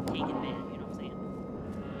pagan man, you know what I'm saying?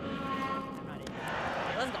 I'm not into that.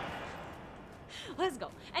 Okay, let's go. Let's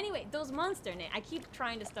go. Anyway, those monster names. I keep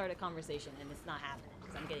trying to start a conversation, and it's not happening,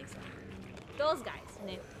 because I'm getting stuck. Those guys,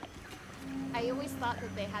 I always thought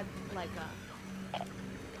that they had, like, a,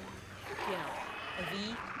 you know, a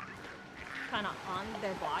V kind of on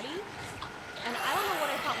their body. And I don't know what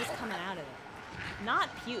I thought was coming out of it. Not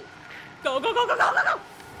puke. Go, go, go, go, go, go, go!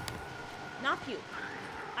 Not puke.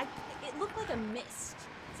 It looked like a mist.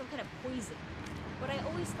 Some kind of poison. But I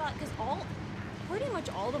always thought, because pretty much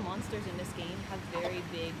all the monsters in this game have very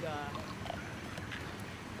big,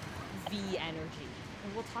 V energy.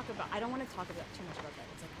 And we'll talk about, I don't want to talk about too much about that.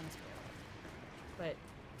 It's like kind of spoiler. But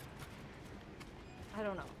I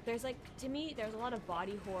don't know. There's like, to me, there's a lot of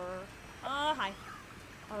body horror. Hi.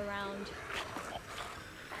 Around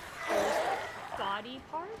those body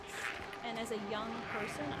parts. And as a young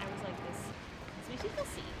person, I was like, this makes me feel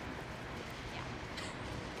seen. Yeah.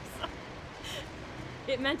 So,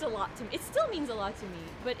 it meant a lot to me. It still means a lot to me,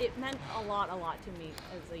 but it meant a lot to me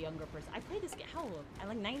as a younger person. I played this game, how old? I'm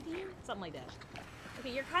like 19? Something like that.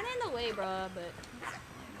 Okay, you're kind of in the way, bruh, but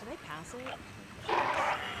did I pass it?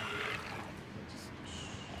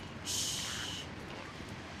 Shh.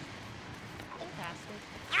 Did I pass it?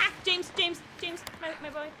 Ah! James, my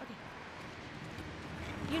boy. Okay.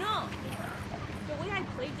 You know, the way I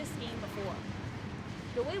played this game before,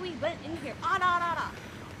 the way we went in here,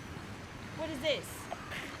 What is this?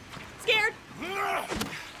 Scared?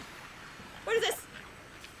 What is this?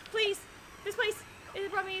 Please, this place. It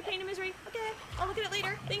brought me pain and misery. Okay, I'll look at it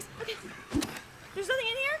later. Thanks. Okay. There's nothing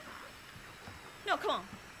in here? No, come on.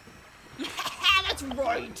 Yeah, that's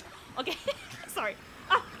right. Okay, sorry.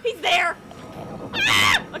 Ah, he's there.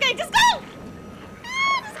 Ah! Okay, just go.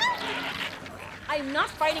 Ah, just go. I'm not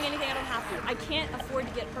fighting anything I don't have to. I can't afford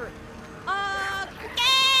to get hurt.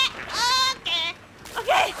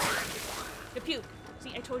 Okay. The puke.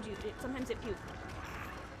 See, I told you. Sometimes it puke.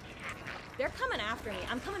 They're coming after me.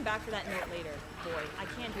 I'm coming back for that note later. Boy, I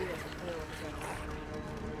can't do this.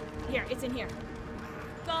 Here, it's in here.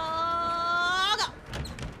 Go, go.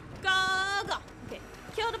 Go, go. Okay,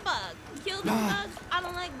 kill the bug. Kill the bugs. I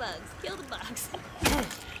don't like bugs. Kill the bugs.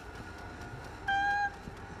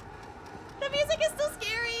 The music is so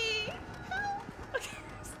scary. Okay.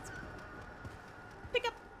 Pick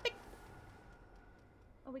up. Pick.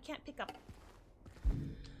 Oh, we can't pick up.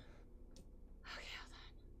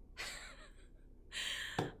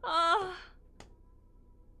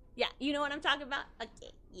 Yeah, you know what I'm talking about?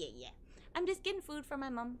 Okay, yeah. I'm just getting food for my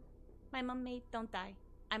mom. My mom made, don't die.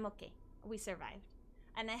 I'm okay. We survived.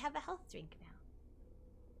 And I have a health drink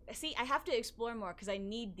now. See, I have to explore more because I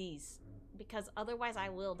need these. Because otherwise I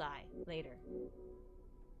will die later.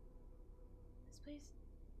 This place,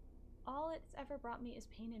 all it's ever brought me is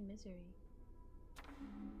pain and misery.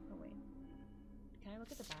 Oh, wait. Can I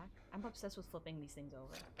look at the back? I'm obsessed with flipping these things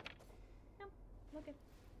over. No, look at...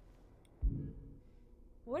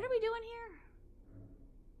 What are we doing here?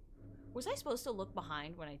 Was I supposed to look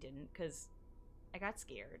behind when I didn't? Because I got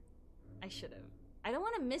scared. I should have. I don't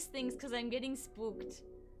want to miss things because I'm getting spooked.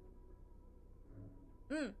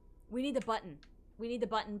 We need the button. We need the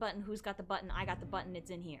button. Who's got the button? I got the button.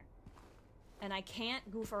 It's in here. And I can't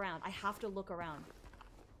goof around. I have to look around.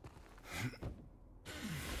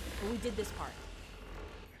 But we did this part.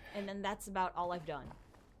 And then that's about all I've done.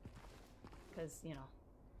 Because, you know,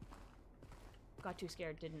 got too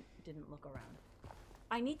scared, didn't look around.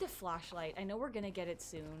 I need the flashlight. I know we're gonna get it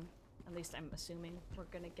soon. At least I'm assuming we're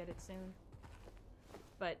gonna get it soon.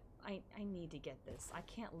 But I need to get this. I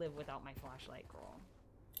can't live without my flashlight, girl.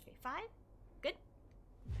 Okay, 5? Good.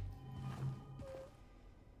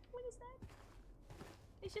 What is that?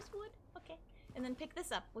 It's just wood. Okay. And then pick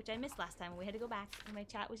this up, which I missed last time when we had to go back and my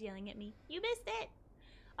chat was yelling at me. You missed it!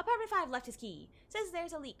 Apartment 5 left his key. Says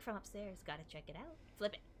there's a leak from upstairs. Gotta check it out.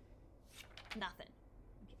 Flip it. Nothing.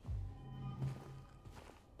 Okay.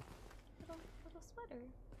 Little sweater.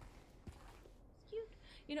 It's cute.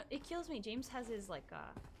 You know, it kills me. James has his, like,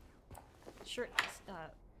 shirt,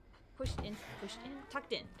 tucked in.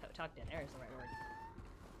 Tucked in. There's the right word.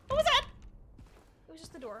 What was that? It was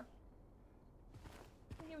just the door.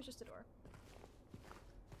 I think it was just a door.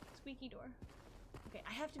 Squeaky door. Okay,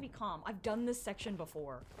 I have to be calm. I've done this section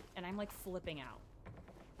before, and I'm like flipping out.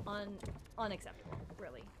 Unacceptable.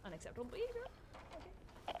 Really. Unacceptable behavior.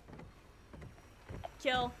 Okay.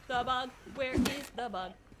 Kill the bug. Where is the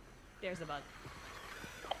bug? There's the bug.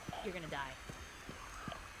 You're gonna die.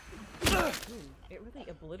 Ooh, it really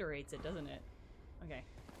obliterates it, doesn't it? Okay.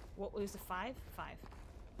 What was the 5? 5.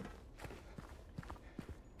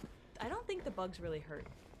 I don't think the bugs really hurt.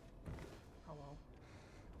 Hello.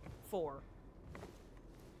 4.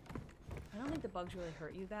 I don't think the bugs really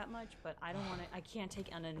hurt you that much, but I don't want to. I can't take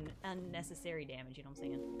unnecessary damage. You know what I'm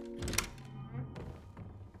saying?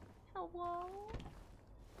 Hello.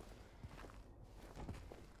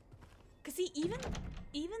 Cause see, even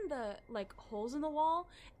the like holes in the wall,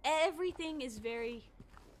 everything is very.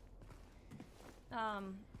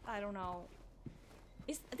 I don't know.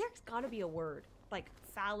 There's got to be a word like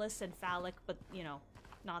phallus and phallic, but you know,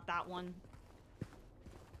 not that one.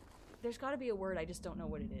 There's got to be a word, I just don't know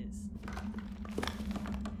what it is.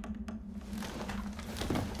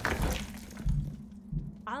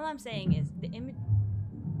 All I'm saying is the image.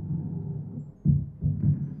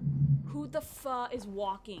 Who the fuck is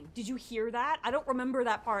walking? Did you hear that? I don't remember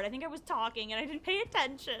that part. I think I was talking and I didn't pay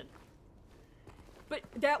attention. But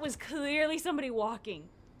that was clearly somebody walking.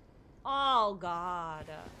 Oh god.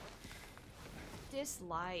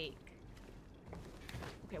 Dislike.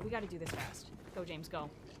 Okay, we gotta do this fast. Go, James, go.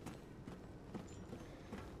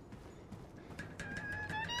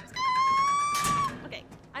 Okay,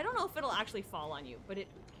 I don't know if it'll actually fall on you, but it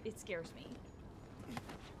scares me.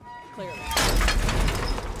 Clearly.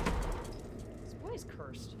 This boy is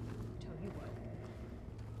cursed. I'll tell you what.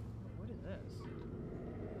 What is this?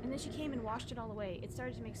 And then she came and washed it all away. It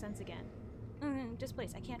started to make sense again.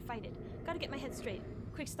 Displaced. I can't fight it. Gotta get my head straight.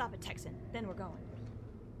 Quick stop at Texan. Then we're going.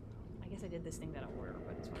 I guess I did this thing that I ordered,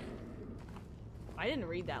 but it's fine. I didn't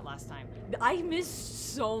read that last time. I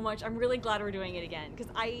missed so much. I'm really glad we're doing it again.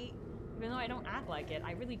 Because even though I don't act like it,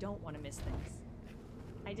 I really don't want to miss things.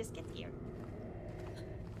 I just get scared.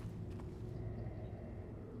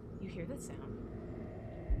 You hear that sound?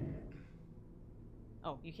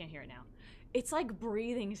 Oh, you can't hear it now. It's like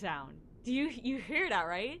breathing sound. Do you hear that,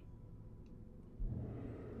 right?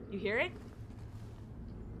 You hear it?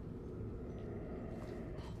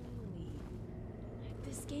 Holy.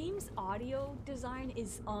 This game's audio design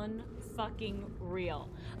is unfucking real.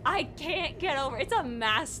 I can't get over it. It's a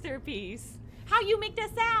masterpiece. How you make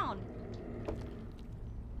that sound?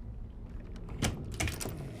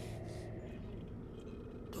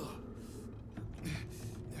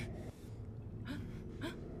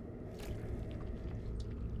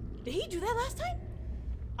 Did he do that last time?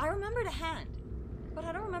 I remembered a hand, but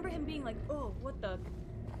I don't remember him being like, oh, what the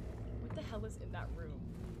hell is in that room?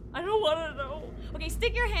 I don't want to know. Okay,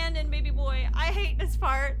 stick your hand in, baby boy. I hate this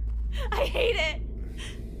part. I hate it.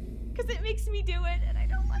 Because it makes me do it, and I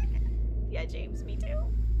don't like it. Yeah, James, me too.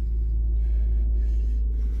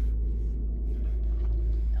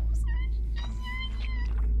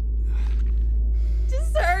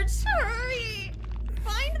 Just search. Hurry.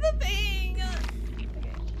 Find the thing.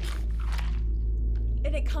 Okay.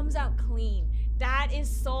 And it comes out clean. That is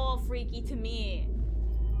so freaky to me.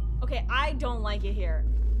 Okay, I don't like it here.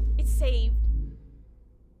 It's saved.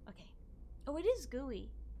 Okay. Oh, it is gooey.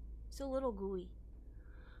 It's a little gooey.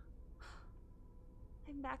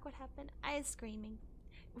 I'm back. What happened? I was screaming.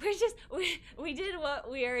 We did what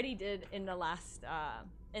we already did in the last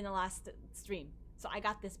stream. So I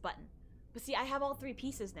got this button. But see, I have all 3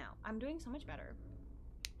 pieces now. I'm doing so much better.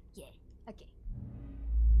 Yeah. Okay.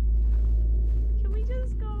 Can we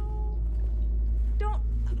just go? Don't.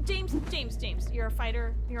 James, you're a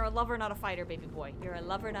fighter. You're a lover, not a fighter, baby boy. You're a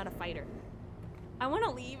lover, not a fighter. I want to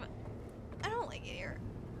leave. I don't like it here.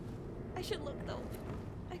 I should look, though.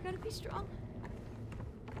 I gotta be strong.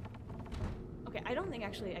 Okay, I don't think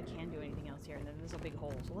actually I can do anything else here, and then there's a big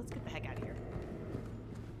hole, so let's get the heck out of here.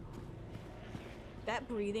 That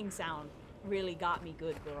breathing sound really got me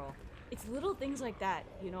good, girl. It's little things like that,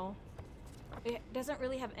 you know? It doesn't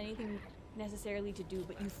really have anything necessarily to do,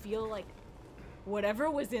 but you feel like whatever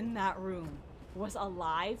was in that room was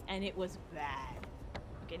alive and it was bad.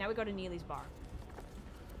 Okay, now we go to Neely's bar.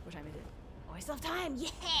 What time is it? Oh, I still have time! Yeah!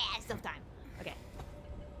 I still have time. Okay.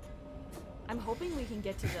 I'm hoping we can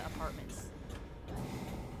get to the apartments.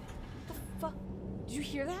 What the fuck? Did you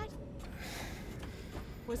hear that?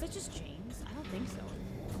 Was that just James? I don't think so.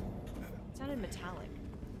 It sounded metallic.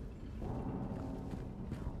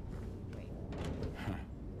 Wait.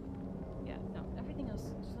 Yeah, no, everything else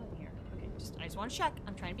is not in here. Okay, I just want to check.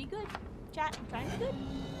 I'm trying to be good. Chat, I'm trying to be good.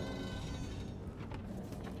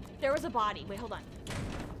 There was a body. Wait, hold on.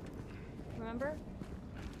 Remember?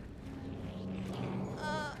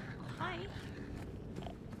 Hi.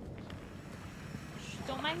 Shh,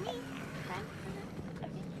 don't mind me. Okay.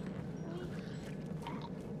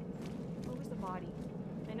 Where was the body?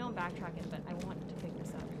 I know I'm backtracking, but I want to pick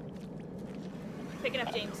this up. Pick it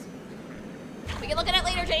up, James. We can look at it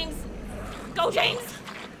later, James. Go, James.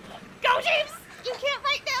 Go, James. You can't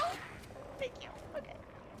right now. Thank you. Okay.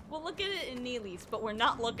 We'll look at it in Neely's, but we're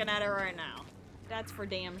not looking at it right now. That's for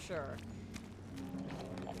damn sure.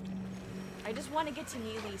 I just want to get to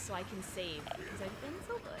Neely's so I can save, because I've been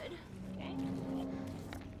so good. Okay.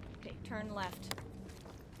 Okay, turn left.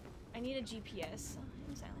 I need a GPS.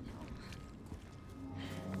 In Silent Hill.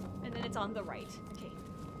 And then it's on the right. Okay.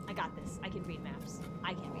 I got this. I can read maps.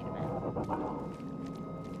 I can read a map.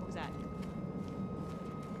 What was that?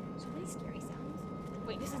 So many scary sounds.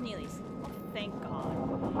 Wait, this is Neely's. Oh, thank God.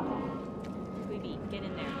 Baby, get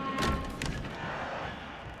in there.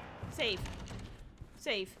 Save.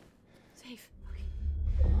 Save. Save. Okay.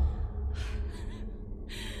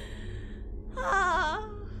 Ah.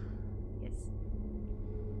 Yes.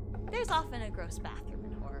 There's often a gross bathroom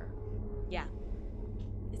in horror. Yeah.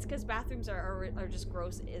 It's because bathrooms are just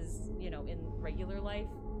gross you know, in regular life.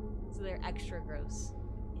 So they're extra gross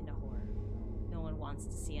in a horror. No one wants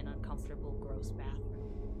to see an uncomfortable, gross bathroom.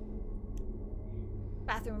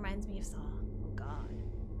 Bathroom reminds me of Saw. Oh God.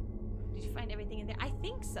 Did you find everything in there? I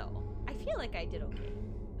think so. I feel like I did okay.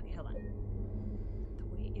 Okay, hold on. The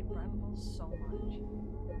way it rumbles so much.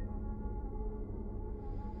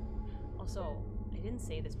 Also, I didn't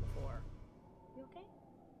say this before. You okay?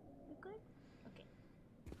 You good? Okay.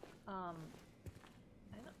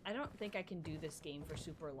 I don't think I can do this game for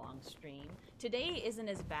super long stream. Today isn't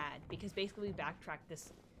as bad because basically we backtracked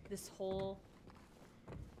this whole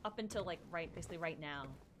up until like basically right now.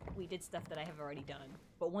 We did stuff that I have already done.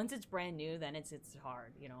 But once it's brand new, then it's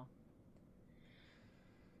hard, you know.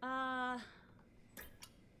 Oh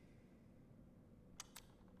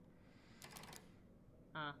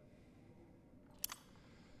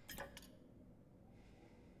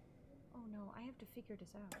no, I have to figure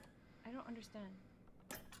this out. I don't understand.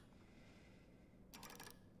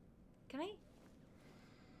 Can I?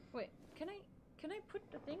 Wait, can I put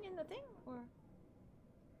the thing in the thing, or?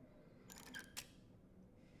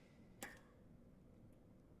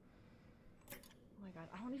 Oh my God,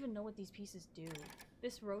 I don't even know what these pieces do.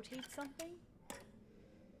 This rotates something?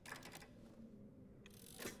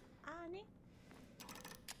 Ne?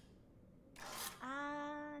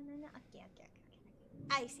 No, okay.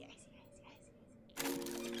 I see.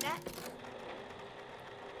 That.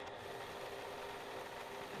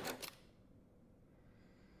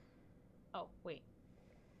 Oh, wait.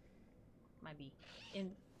 Might be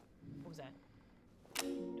in. What was that?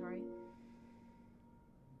 Inventory.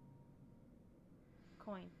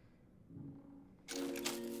 Coin.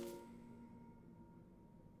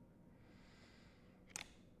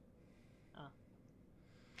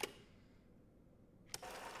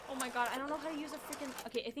 Oh my God, I don't know how to use a freaking.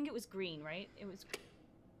 Okay, I think it was green, right? It was.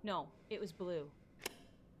 No, it was blue.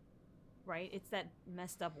 Right? It's that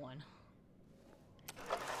messed up one.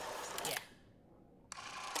 Yeah.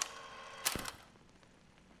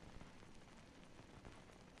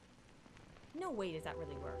 No way does that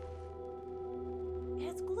really work. It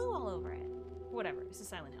has glue all over it. Whatever, this is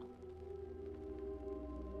Silent Hill.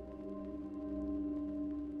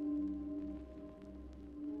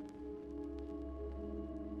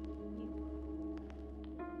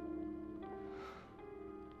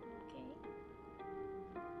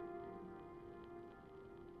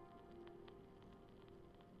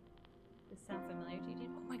 Sound familiar to you, dude?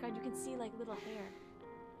 Oh my God, you can see like little hair.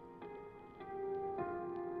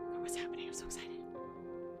 What's happening? I'm so excited.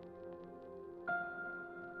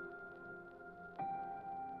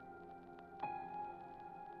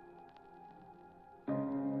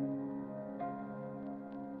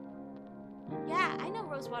 Yeah, I know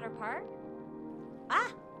Rosewater Park.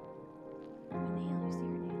 Ah! A nail.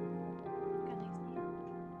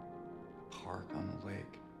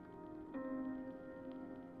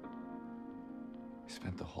 We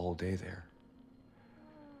spent the whole day there.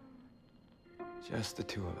 Just the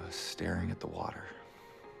two of us staring at the water.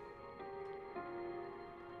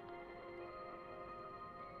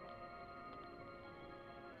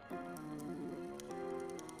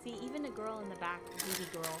 See, even the girl in the back, beauty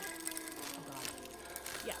girl. Oh god.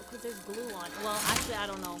 Yeah, because there's glue on. Well, actually, I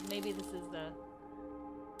don't know. Maybe this is the.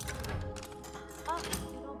 Oh,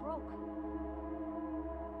 it all broke.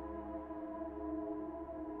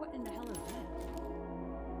 What in the hell is that?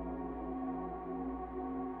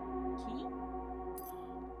 Key?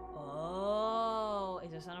 Oh,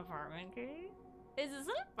 is this an apartment key? Is this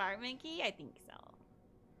an apartment key? I think so.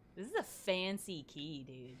 This is a fancy key,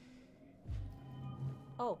 dude.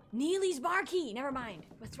 Oh, Neely's bar key. Never mind.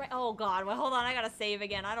 What's right? Oh god. Well, hold on. I gotta save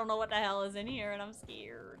again. I don't know what the hell is in here, and I'm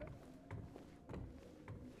scared.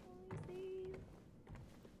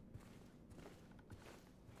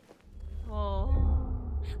 Oh,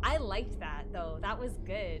 I liked that though. That was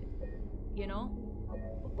good. You know?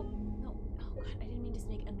 No. Oh god. I didn't mean to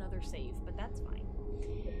make another save, but that's fine.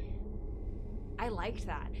 I liked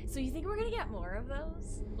that. So you think we're gonna get more of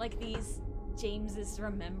those? Like these James is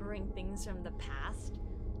remembering things from the past?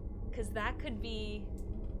 Because that could be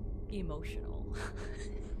emotional.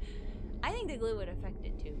 I think the glue would affect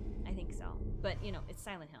it too. I think so. But, you know, it's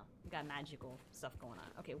Silent Hill. We got magical stuff going on.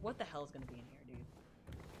 Okay, what the hell is going to be in here, dude?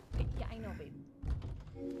 Okay, yeah, I know, baby.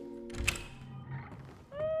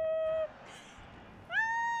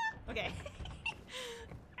 Okay.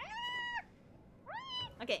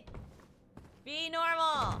 Okay. Be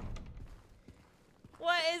normal.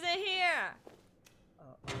 What is it here?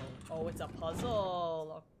 Uh-oh. Oh, it's a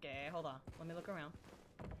puzzle. Okay, hold on. Let me look around.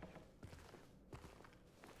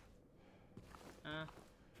 Huh?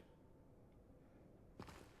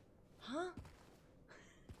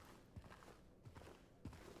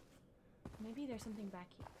 Maybe there's something back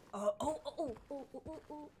here. Oh.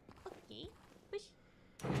 Okay. Push.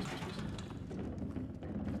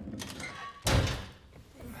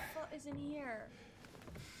 What is in here?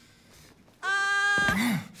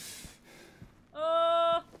 Ah!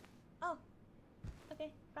 Oh. Okay,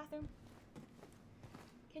 bathroom.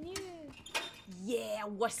 Can you? Yeah,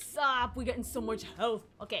 what's up? We're getting so much health.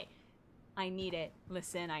 Okay, I need it.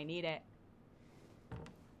 Listen, I need it.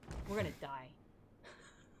 We're gonna die.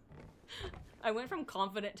 I went from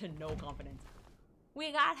confident to no confidence.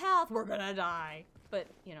 We got health. We're gonna die. But,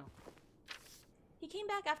 you know. He came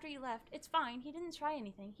back after you left. It's fine. He didn't try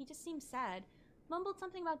anything. He just seemed sad. Mumbled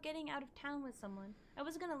something about getting out of town with someone. I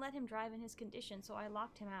wasn't gonna let him drive in his condition, so I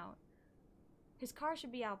locked him out. His car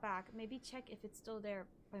should be out back. Maybe check if it's still there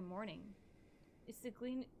by morning. It's the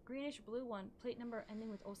greenish blue one. Plate number ending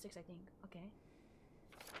with 06, I think. Okay.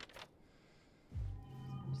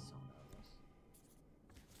 I'm so nervous.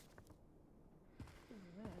 What is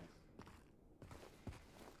this?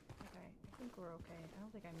 Okay, I think we're okay. I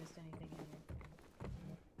don't think I missed anything in here.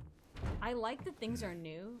 I like that things are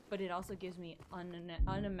new, but it also gives me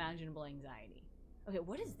unimaginable anxiety. Okay,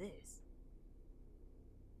 what is this?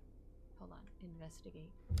 Hold on.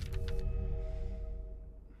 Investigate.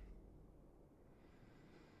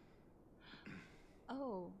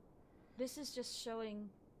 Oh, this is just showing.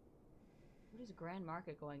 What is Grand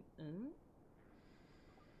Market going?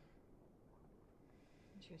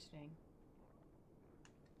 Interesting.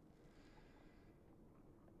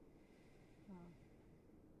 Oh.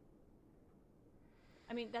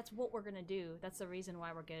 I mean, that's what we're gonna do. That's the reason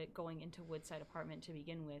why we're going into Woodside Apartment to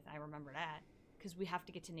begin with. I remember that. Because we have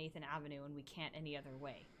to get to Nathan Avenue and we can't any other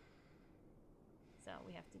way. So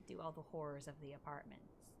we have to do all the horrors of the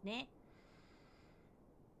apartments. Nah.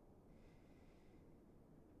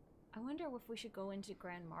 I wonder if we should go into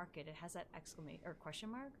Grand Market. It has that exclamation or question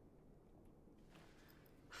mark.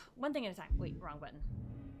 One thing at a time. Wait, wrong button.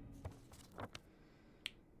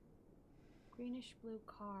 Greenish blue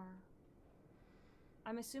car.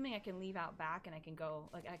 I'm assuming I can leave out back and I can go,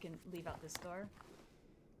 like I can leave out this door.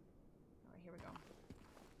 Alright, here we go.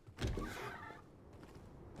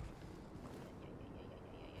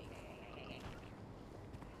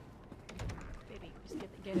 Baby, just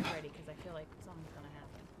get it ready because I feel like something's gonna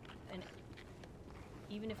happen. And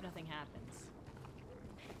even if nothing happens.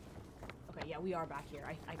 Okay, yeah, we are back here.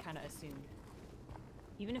 I kind of assumed.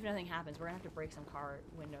 Even if nothing happens, we're gonna have to break some car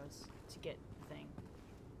windows to get the thing.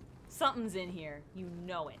 Something's in here. You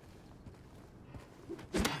know it.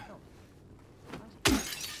 Oh.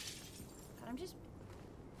 God, I'm just...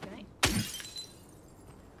 Can I...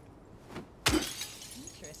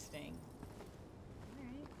 Interesting.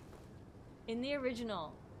 Alright. In the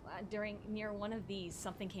original, near one of these,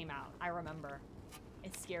 something came out. I remember.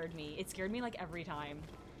 It scared me. It scared me like every time.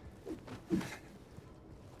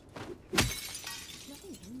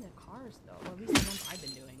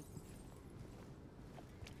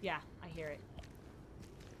 Yeah, I hear it.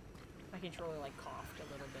 My controller like coughed a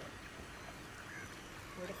little bit.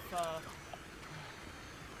 Where the fuck?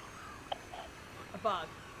 A bug.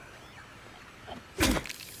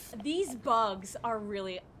 These bugs are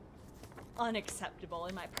really unacceptable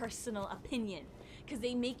in my personal opinion. Because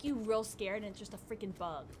they make you real scared and it's just a freaking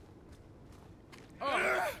bug.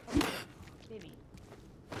 Oh, baby.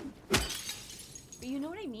 But you know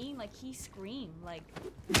what I mean? Like, he screamed. Like,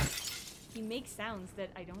 he makes sounds that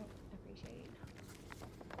I don't appreciate.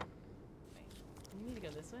 Wait, you need to go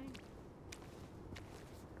this way?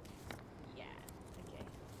 Yeah, okay.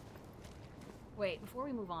 Wait, before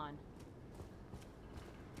we move on.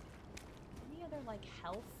 Any other, like,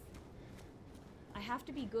 health? I have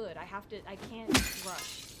to be good. I can't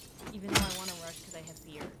rush. Even though I want to rush because I have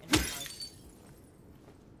fear in my heart.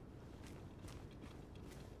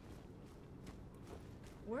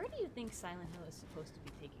 Where do you think Silent Hill is supposed to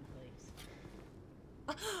be taking place?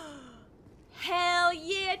 Hell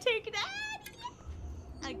yeah, take that!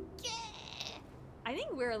 Again! I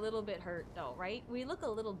think we're a little bit hurt though, right? We look a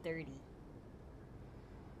little dirty.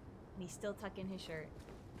 And he's still tucking his shirt.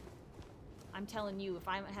 I'm telling you, if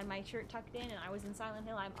I had my shirt tucked in and I was in Silent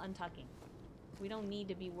Hill, I'm untucking. We don't need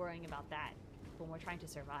to be worrying about that when we're trying to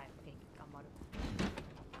survive. Okay, Gambaru.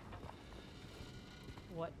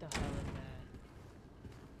 What the hell is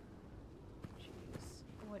that? Jeez.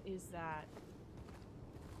 What is that?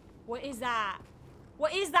 What is that?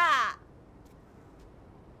 What is that?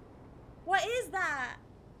 What is that?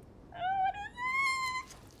 Oh, what is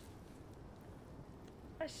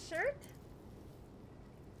that? A shirt?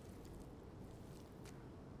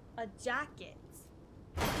 A jacket.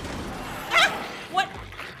 Ah! What?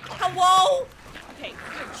 Hello? Okay,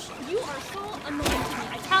 you are so annoying to me.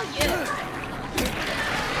 I tell you.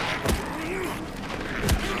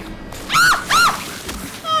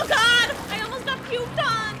 Oh God! I almost got puked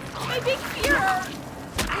on. My big fear.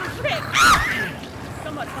 Okay.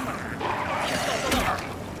 Come on. Go.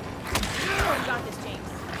 Oh, you got this, James.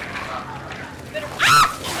 Better.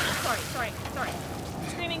 Sorry.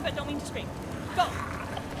 Screaming, but don't mean to scream. Go.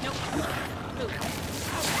 Nope. Move.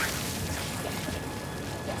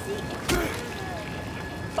 See?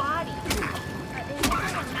 Body. They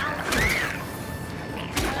have a mouth.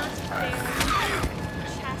 Not their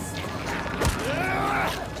chest.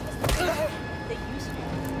 They used to.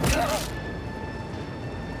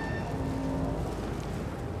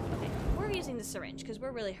 Okay, we're using the syringe because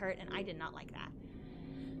we're really hurt and I did not like that.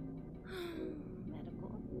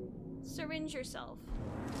 Medical. Syringe yourself.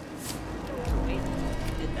 Wait,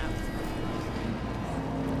 did that?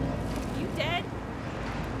 You dead?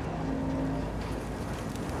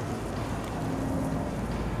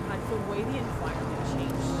 God, the way the environment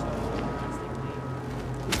changed so drastically.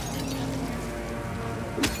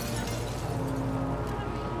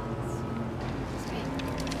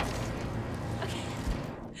 Okay.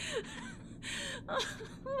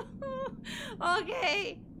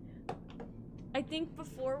 Okay. I think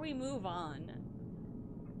before we move on,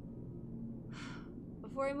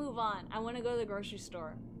 I want to go to the grocery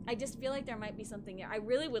store. I just feel like there might be something here. I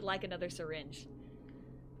really would like another syringe.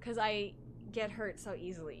 Because I get hurt so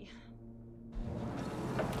easily.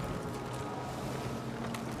 It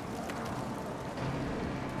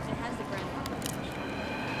has the grandfather.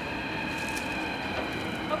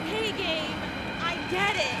 Okay, game. I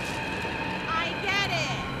get it.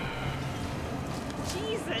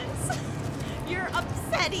 Jesus. You're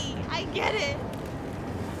upsetty. I get it.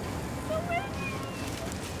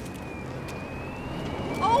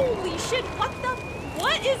 Holy shit,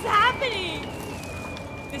 what is happening?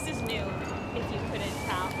 This is new, if you couldn't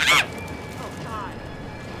tell. Oh God.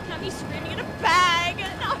 Now he's screaming in a bag.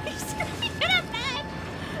 This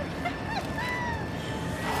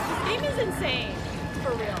game is insane.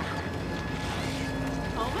 For real.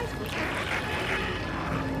 Oh my God.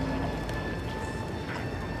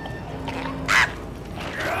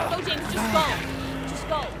 Go, James, just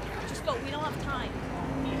go. Just go. We don't have time.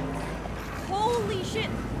 Holy shit!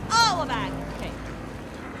 Oh, a bag! Okay.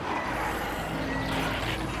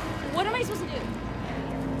 What am I supposed to do?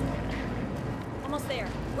 Almost there.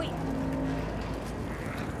 Wait.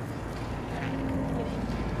 Get in.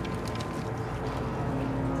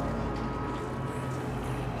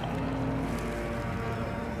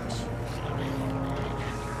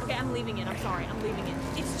 Okay, I'm leaving it. I'm sorry. I'm leaving it.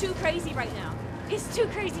 It's too crazy right now. It's too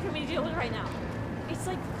crazy for me to deal with right now. It's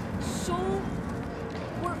like so...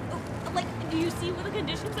 Like, do you see what the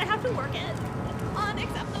conditions I have to work in?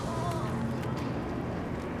 Unacceptable.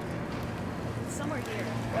 It's somewhere here.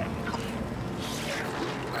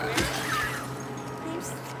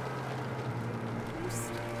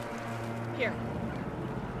 Here.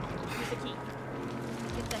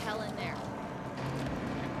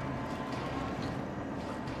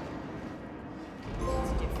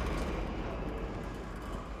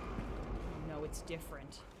 it's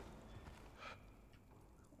different.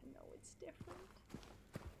 I know it's different.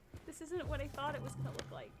 This isn't what I thought it was gonna look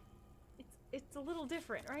like. It's a little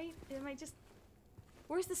different, right? Am I just...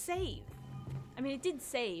 Where's the save? I mean, it did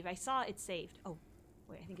save. I saw it saved. Oh,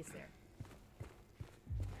 wait, I think it's there.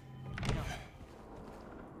 No.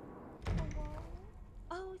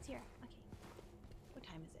 Oh, it's here. Okay. What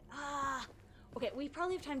time is it? Ah! Okay, we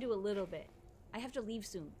probably have time to do a little bit. I have to leave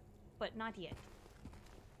soon, but not yet.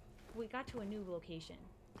 We got to a new location.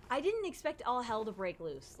 I didn't expect all hell to break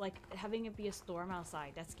loose. Like, having it be a storm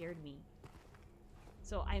outside, that scared me.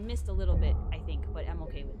 So I missed a little bit, I think, but I'm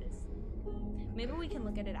okay with this. Maybe we can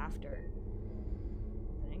look at it after.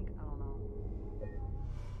 I think? I don't know.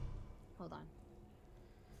 Hold on.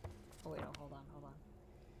 Oh wait, no, hold on.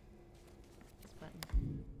 This button.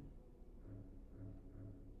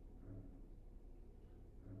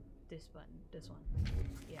 This button. This one.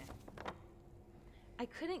 Yeah. I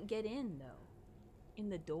couldn't get in, though. In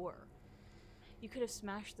the door. You could have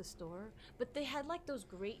smashed the store, but they had like those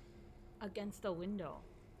grate against the window.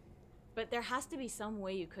 But there has to be some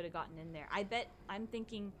way you could have gotten in there. I bet, I'm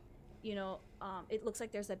thinking, you know, it looks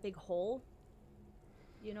like there's that big hole.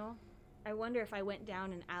 You know? I wonder if I went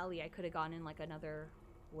down an alley, I could have gone in like another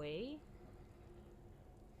way.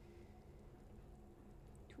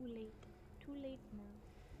 Too late. Too late now.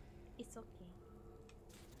 It's okay.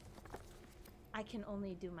 I can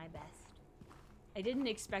only do my best. I didn't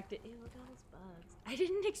expect it. Ew, look at all those bugs. I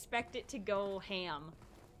didn't expect it to go ham.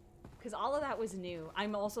 Because all of that was new.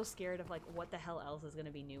 I'm also scared of, like, what the hell else is going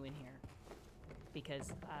to be new in here.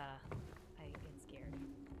 Because, I get scared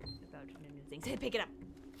about new things. Hey, pick it up!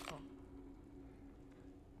 Oh.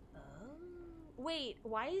 Oh. Wait,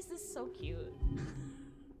 why is this so cute?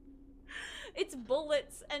 It's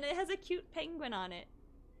bullets, and it has a cute penguin on it.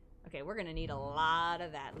 Okay, we're going to need a lot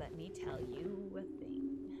of that, let me tell you a thing.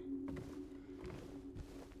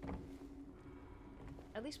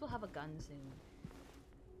 At least we'll have a gun soon.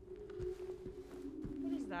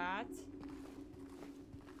 What is that?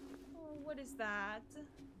 Oh, what is that?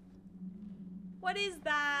 What is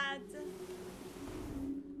that?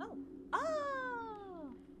 Oh. Oh!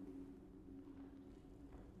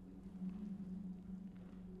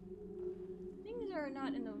 Things are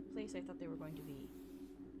not in the place I thought they were going to be.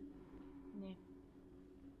 Nah.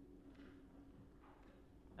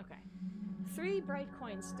 Okay. 3 bright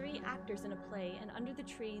coins, 3 actors in a play, and under the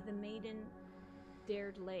tree the maiden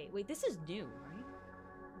dared lay. Wait, this is new, right?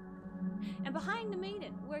 And behind the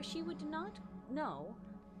maiden, where she would not know,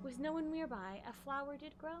 with no one nearby, a flower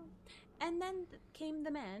did grow. And then came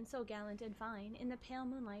the man, so gallant and fine, in the pale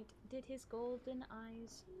moonlight did his golden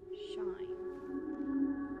eyes shine.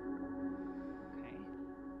 Okay.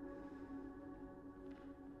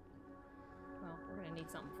 Well, we're gonna need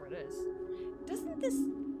something for this. Doesn't this...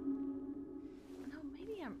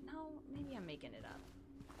 maybe I'm making it up.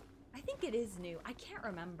 I think it is new. I can't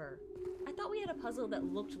remember. I thought we had a puzzle that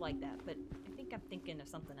looked like that, but I think I'm thinking of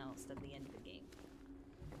something else at the end of the game.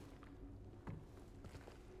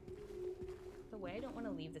 The way I don't want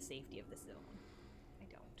to leave the safety of the zone. I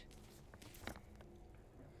don't.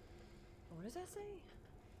 What does that say?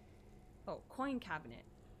 Oh, coin cabinet.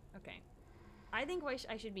 Okay. I think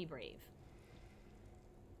I should be brave.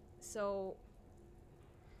 So...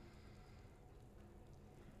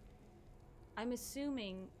 I'm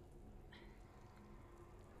assuming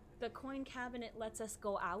the coin cabinet lets us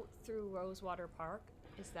go out through Rosewater Park.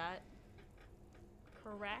 Is that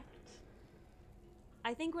correct?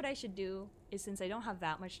 I think what I should do is, since I don't have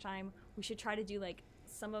that much time, we should try to do like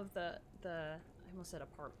some of the I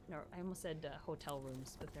almost said hotel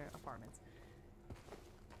rooms, but they're apartments.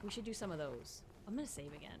 We should do some of those. I'm gonna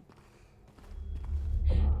save again.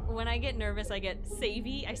 When I get nervous, I get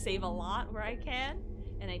savey. I save a lot where I can.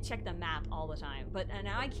 And I check the map all the time. But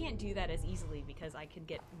now I can't do that as easily because I could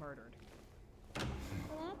get murdered.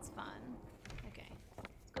 Well, that's fun. Okay,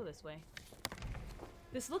 let's go this way.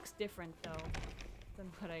 This looks different, though,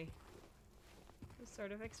 than what I was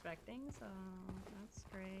sort of expecting, so that's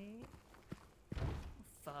great.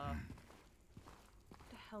 What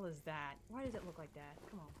the hell is that? Why does it look like that?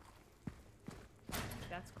 Come on.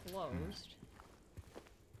 That's closed.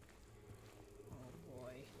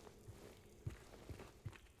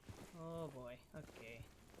 Oh boy, okay.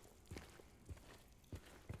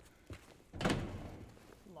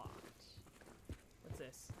 Locked. What's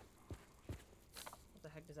this? What the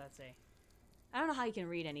heck does that say? I don't know how you can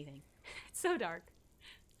read anything. It's so dark.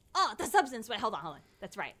 Oh, the substance! Wait, hold on.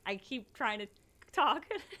 That's right. I keep trying to talk.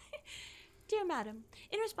 Dear Madam,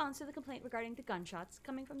 in response to the complaint regarding the gunshots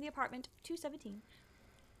coming from the apartment 217,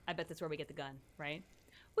 I bet that's where we get the gun, right?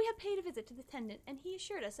 We have paid a visit to the attendant, and he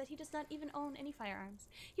assured us that he does not even own any firearms.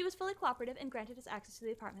 He was fully cooperative and granted us access to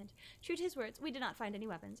the apartment. True to his words, we did not find any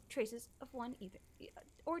weapons, traces of one either,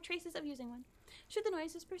 or traces of using one. Should the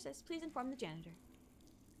noises persist, please inform the janitor.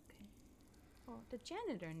 Okay. Oh, the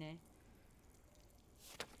janitor, ne?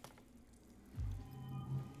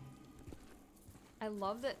 I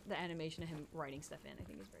love that the animation of him writing stuff in. I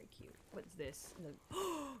think is very cute. What's this?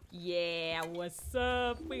 Yeah, what's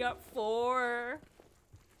up? We got 4.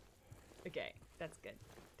 Okay, that's good.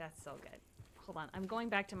 That's so good. Hold on, I'm going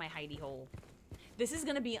back to my hidey hole. This is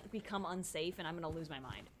gonna become unsafe, and I'm gonna lose my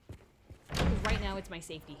mind. Because right now, it's my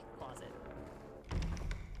safety closet.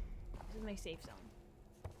 This is my safe zone.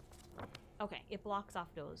 Okay, it blocks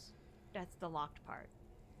off those. That's the locked part.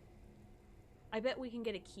 I bet we can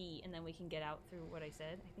get a key, and then we can get out through what I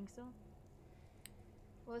said. I think so.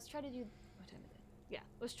 Well, let's try to do... What time is it? Yeah,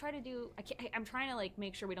 let's try to do... I'm trying to, like,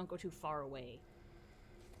 make sure we don't go too far away.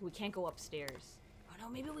 We can't go upstairs. Oh, no,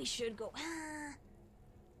 maybe we should go...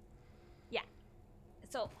 Yeah.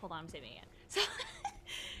 So, hold on, I'm saving again. So,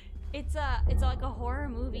 it's like a horror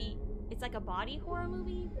movie. It's like a body horror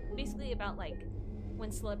movie. Basically about, like,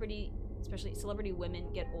 when especially celebrity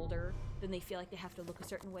women get older, then they feel like they have to look a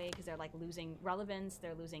certain way because they're, like, losing relevance,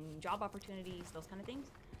 they're losing job opportunities, those kind of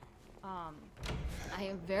things. I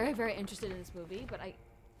am very, very interested in this movie, but I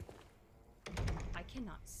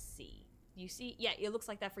cannot see. You see? Yeah, it looks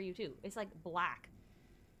like that for you too. It's like black.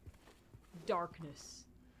 Darkness.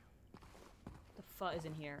 The fuck is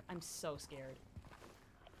in here? I'm so scared.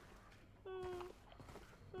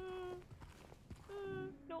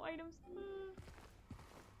 No items.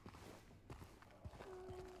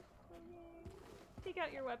 Take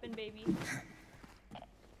out your weapon, baby.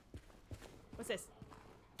 What's this?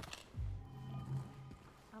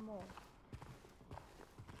 Ammo.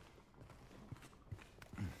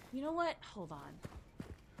 You know what? Hold on.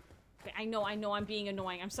 Okay, I know I'm being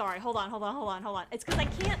annoying. I'm sorry. Hold on. It's because I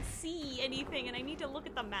can't see anything and I need to look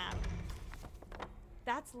at the map.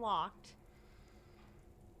 That's locked.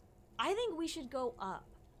 I think we should go up.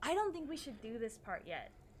 I don't think we should do this part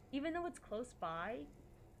yet. Even though it's close by.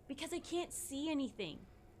 Because I can't see anything.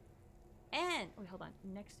 And... Wait, hold on.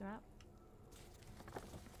 Next map.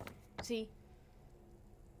 See?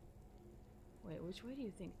 Wait, which way do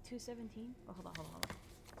you think? 217? Oh, hold on.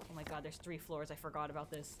 Oh my god, there's 3 floors. I forgot about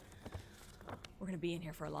this. We're gonna be in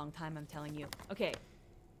here for a long time, I'm telling you. Okay.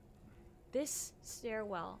 This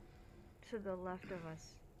stairwell to the left of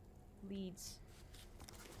us leads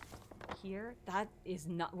here. That is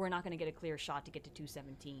not... We're not gonna get a clear shot to get to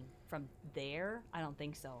 217. From there? I don't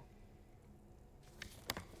think so.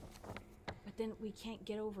 But then we can't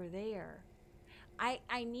get over there.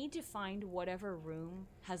 I need to find whatever room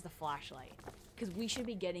has the flashlight. Because we should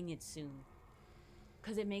be getting it soon.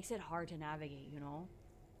 Because it makes it hard to navigate, you know?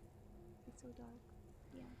 It's so dark.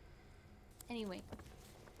 Yeah. Anyway.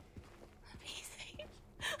 Let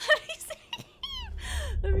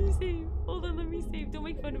me save. Hold on, let me save. Don't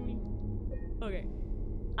make fun of me. Okay.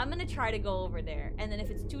 I'm gonna try to go over there. And then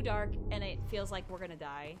if it's too dark and it feels like we're gonna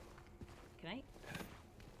die... Can I?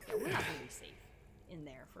 Yeah, we're not really safe in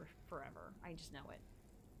there for forever. I just know it.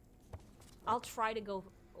 I'll try to go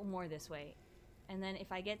more this way. And then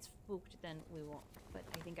if I get spooked, then we won't. But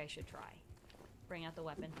I think I should try. Bring out the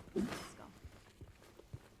weapon. Let's go.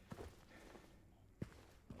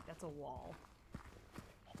 Wait, that's a wall.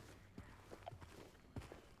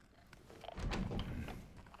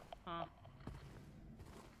 Huh.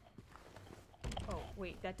 Oh,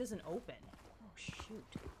 wait, that doesn't open. Oh, shoot.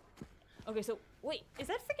 Okay, so, wait, is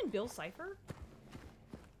that freaking Bill Cipher?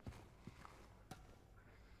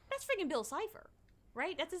 That's freaking Bill Cipher,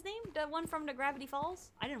 right? That's his name? The one from the Gravity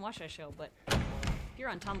Falls? I didn't watch that show, but if you're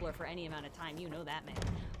on Tumblr for any amount of time, you know that man.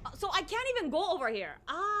 So I can't even go over here.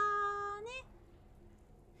 Oh.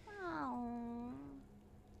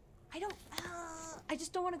 I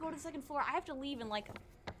just don't want to go to the second floor. I have to leave in, like,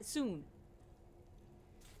 soon.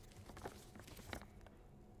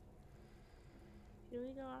 Should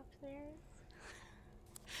we go upstairs?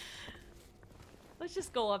 Let's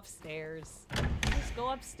just go upstairs. Just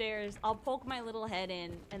go upstairs. I'll poke my little head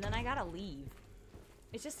in, and then I gotta leave.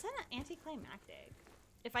 It's just kind of anticlimactic.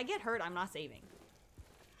 If I get hurt, I'm not saving.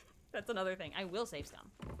 That's another thing. I will save some.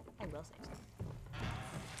 I will save some.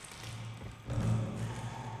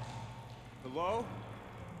 Hello?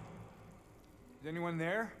 Is anyone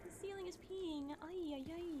there? The ceiling is peeing. Ay, ay,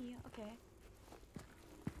 ay. Okay.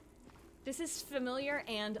 This is familiar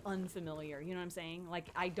and unfamiliar, you know what I'm saying? Like,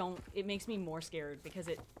 it makes me more scared because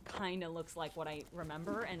it kind of looks like what I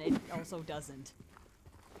remember, and it also doesn't.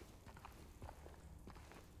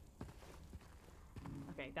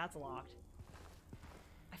 Okay, that's locked.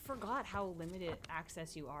 forgot how limited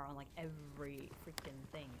access you are on like every freaking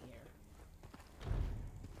thing here.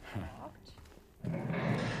 Locked.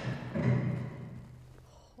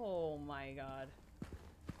 Oh my god.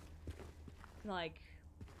 Like,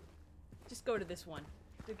 just go to this one.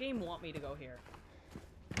 The game want me to go here.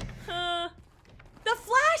 The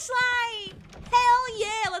flashlight! Hell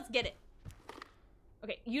yeah! Let's get it.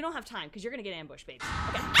 Okay, you don't have time because you're gonna get ambushed, baby.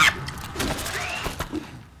 Okay. Ah!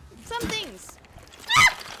 Some things.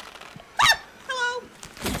 Hello!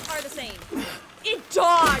 Are the same. It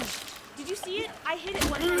dodged! Did you see it? I hit it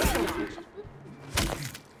one time and it dodged.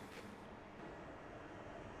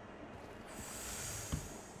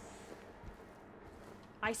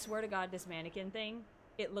 I swear to God, this mannequin thing,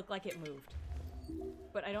 it looked like it moved.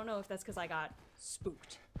 But I don't know if that's because I got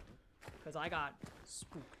spooked. Because I got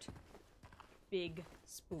spooked. Big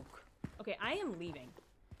spook. Okay, I am leaving.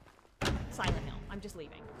 Silent Hill. I'm just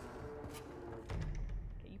leaving.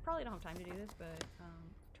 Okay, you probably don't have time to do this, but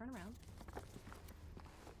turn around.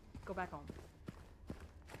 Go back home.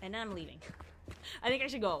 And then I'm leaving. I think I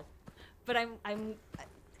should go. But I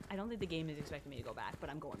don't think the game is expecting me to go back, but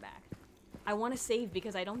I'm going back. I want to save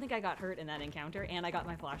because I don't think I got hurt in that encounter, and I got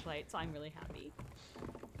my flashlight, so I'm really happy.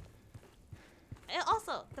 And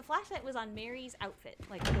also, the flashlight was on Mary's outfit,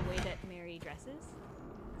 like the way that Mary dresses.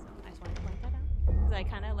 So I just wanted to point that out, because I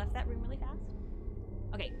kind of left that room really fast.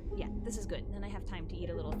 Okay, yeah, this is good. Then I have time to eat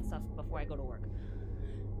a little stuff before I go to work.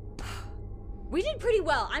 We did pretty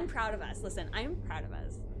well. I'm proud of us. Listen, I'm proud of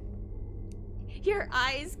us. Your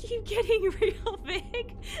eyes keep getting real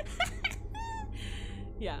big.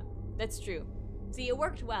 Yeah. That's true. See, it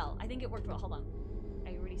worked well. I think it worked well. Hold on.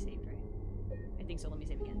 I already saved, right? I think so. Let me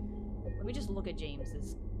save again. Let me just look at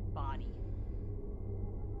James's body.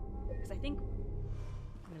 Because I think...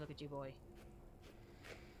 Let me look at you, boy.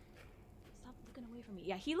 Stop looking away from me.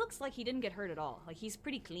 Yeah, he looks like he didn't get hurt at all. Like, he's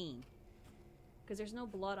pretty clean. Because there's no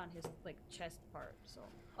blood on his, like, chest part, so...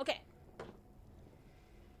 Okay.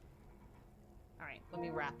 Alright, let me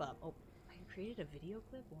wrap up. Oh, I created a video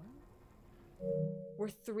clip? What? We're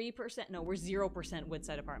 3%, no, we're 0%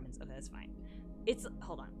 Woodside Apartments. Okay, that's fine. It's,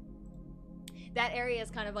 hold on. That area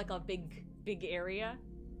is kind of like a big area.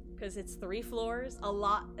 Because it's 3 floors. A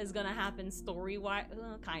lot is gonna happen story-wise.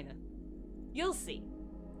 Kinda. You'll see.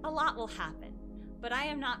 A lot will happen. But I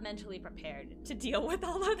am not mentally prepared to deal with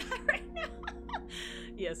all of that right now.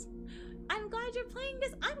 Yes. I'm glad you're playing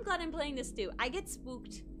this. I'm glad I'm playing this too. I get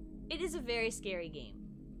spooked. It is a very scary game.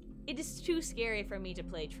 It is too scary for me to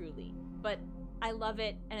play truly. But I love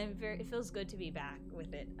it, and it feels good to be back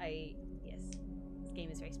with it. Yes, this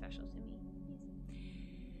game is very special to me. Yes.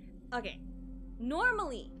 Okay,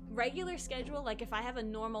 normally, regular schedule, like if I have a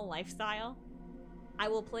normal lifestyle, I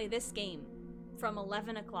will play this game from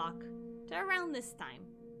 11 o'clock to around this time.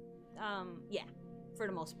 Yeah, for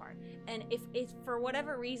the most part. And if for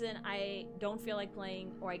whatever reason I don't feel like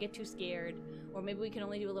playing, or I get too scared, or maybe we can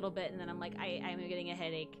only do a little bit, and then I'm like, I'm getting a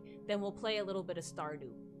headache, then we'll play a little bit of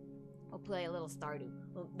Stardew. I'll play a little Stardew.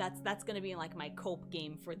 Well, that's gonna be like my cope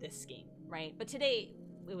game for this game, right? But today,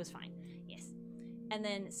 it was fine. Yes. And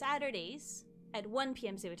then Saturdays, at 1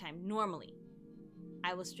 p.m. Pacific time, normally,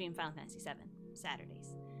 I will stream Final Fantasy VII.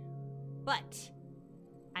 Saturdays. But,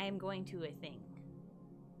 I am going to a thing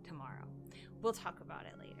tomorrow. We'll talk about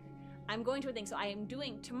it later. I'm going to a thing, so I am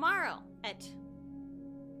doing tomorrow at...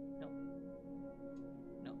 No.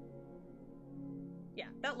 Yeah,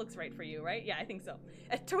 that looks right for you, right? Yeah, I think so.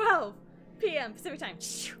 At 12 p.m. Pacific time.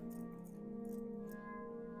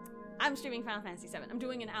 I'm streaming Final Fantasy VII. I'm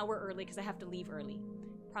doing an hour early because I have to leave early.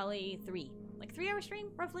 Probably 3. Like 3-hour stream,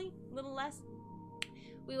 roughly. A little less.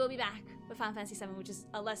 We will be back with Final Fantasy VII, which is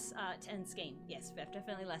a less tense game. Yes,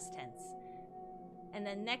 definitely less tense. And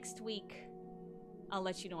then next week, I'll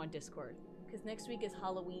let you know on Discord. Because next week is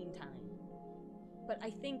Halloween time. But I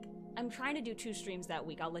think... I'm trying to do 2 streams that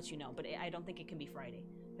week. I'll let you know, but I don't think it can be Friday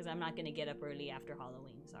because I'm not going to get up early after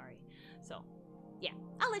Halloween. Sorry. So, yeah.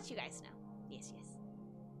 I'll let you guys know. Yes.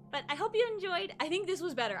 But I hope you enjoyed. I think this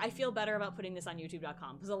was better. I feel better about putting this on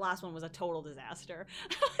YouTube.com because the last one was a total disaster.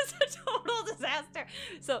 It was a total disaster.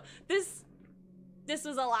 So, this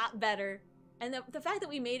was a lot better. And the fact that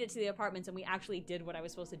we made it to the apartments and we actually did what I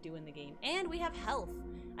was supposed to do in the game. And we have health.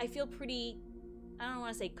 I feel pretty... I don't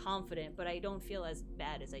want to say confident, but I don't feel as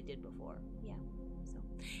bad as I did before. Yeah. So,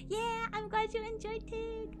 yeah, I'm glad you enjoyed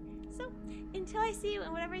Tig. So, until I see you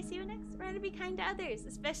and whenever I see you next, remember to be kind to others,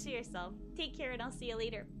 especially yourself. Take care and I'll see you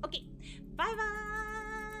later. Okay.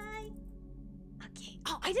 Bye-bye. Okay.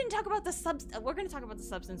 Oh, I didn't talk about the substance. We're going to talk about the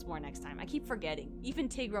substance more next time. I keep forgetting. Even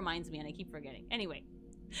Tig reminds me and I keep forgetting. Anyway.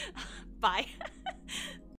 Bye.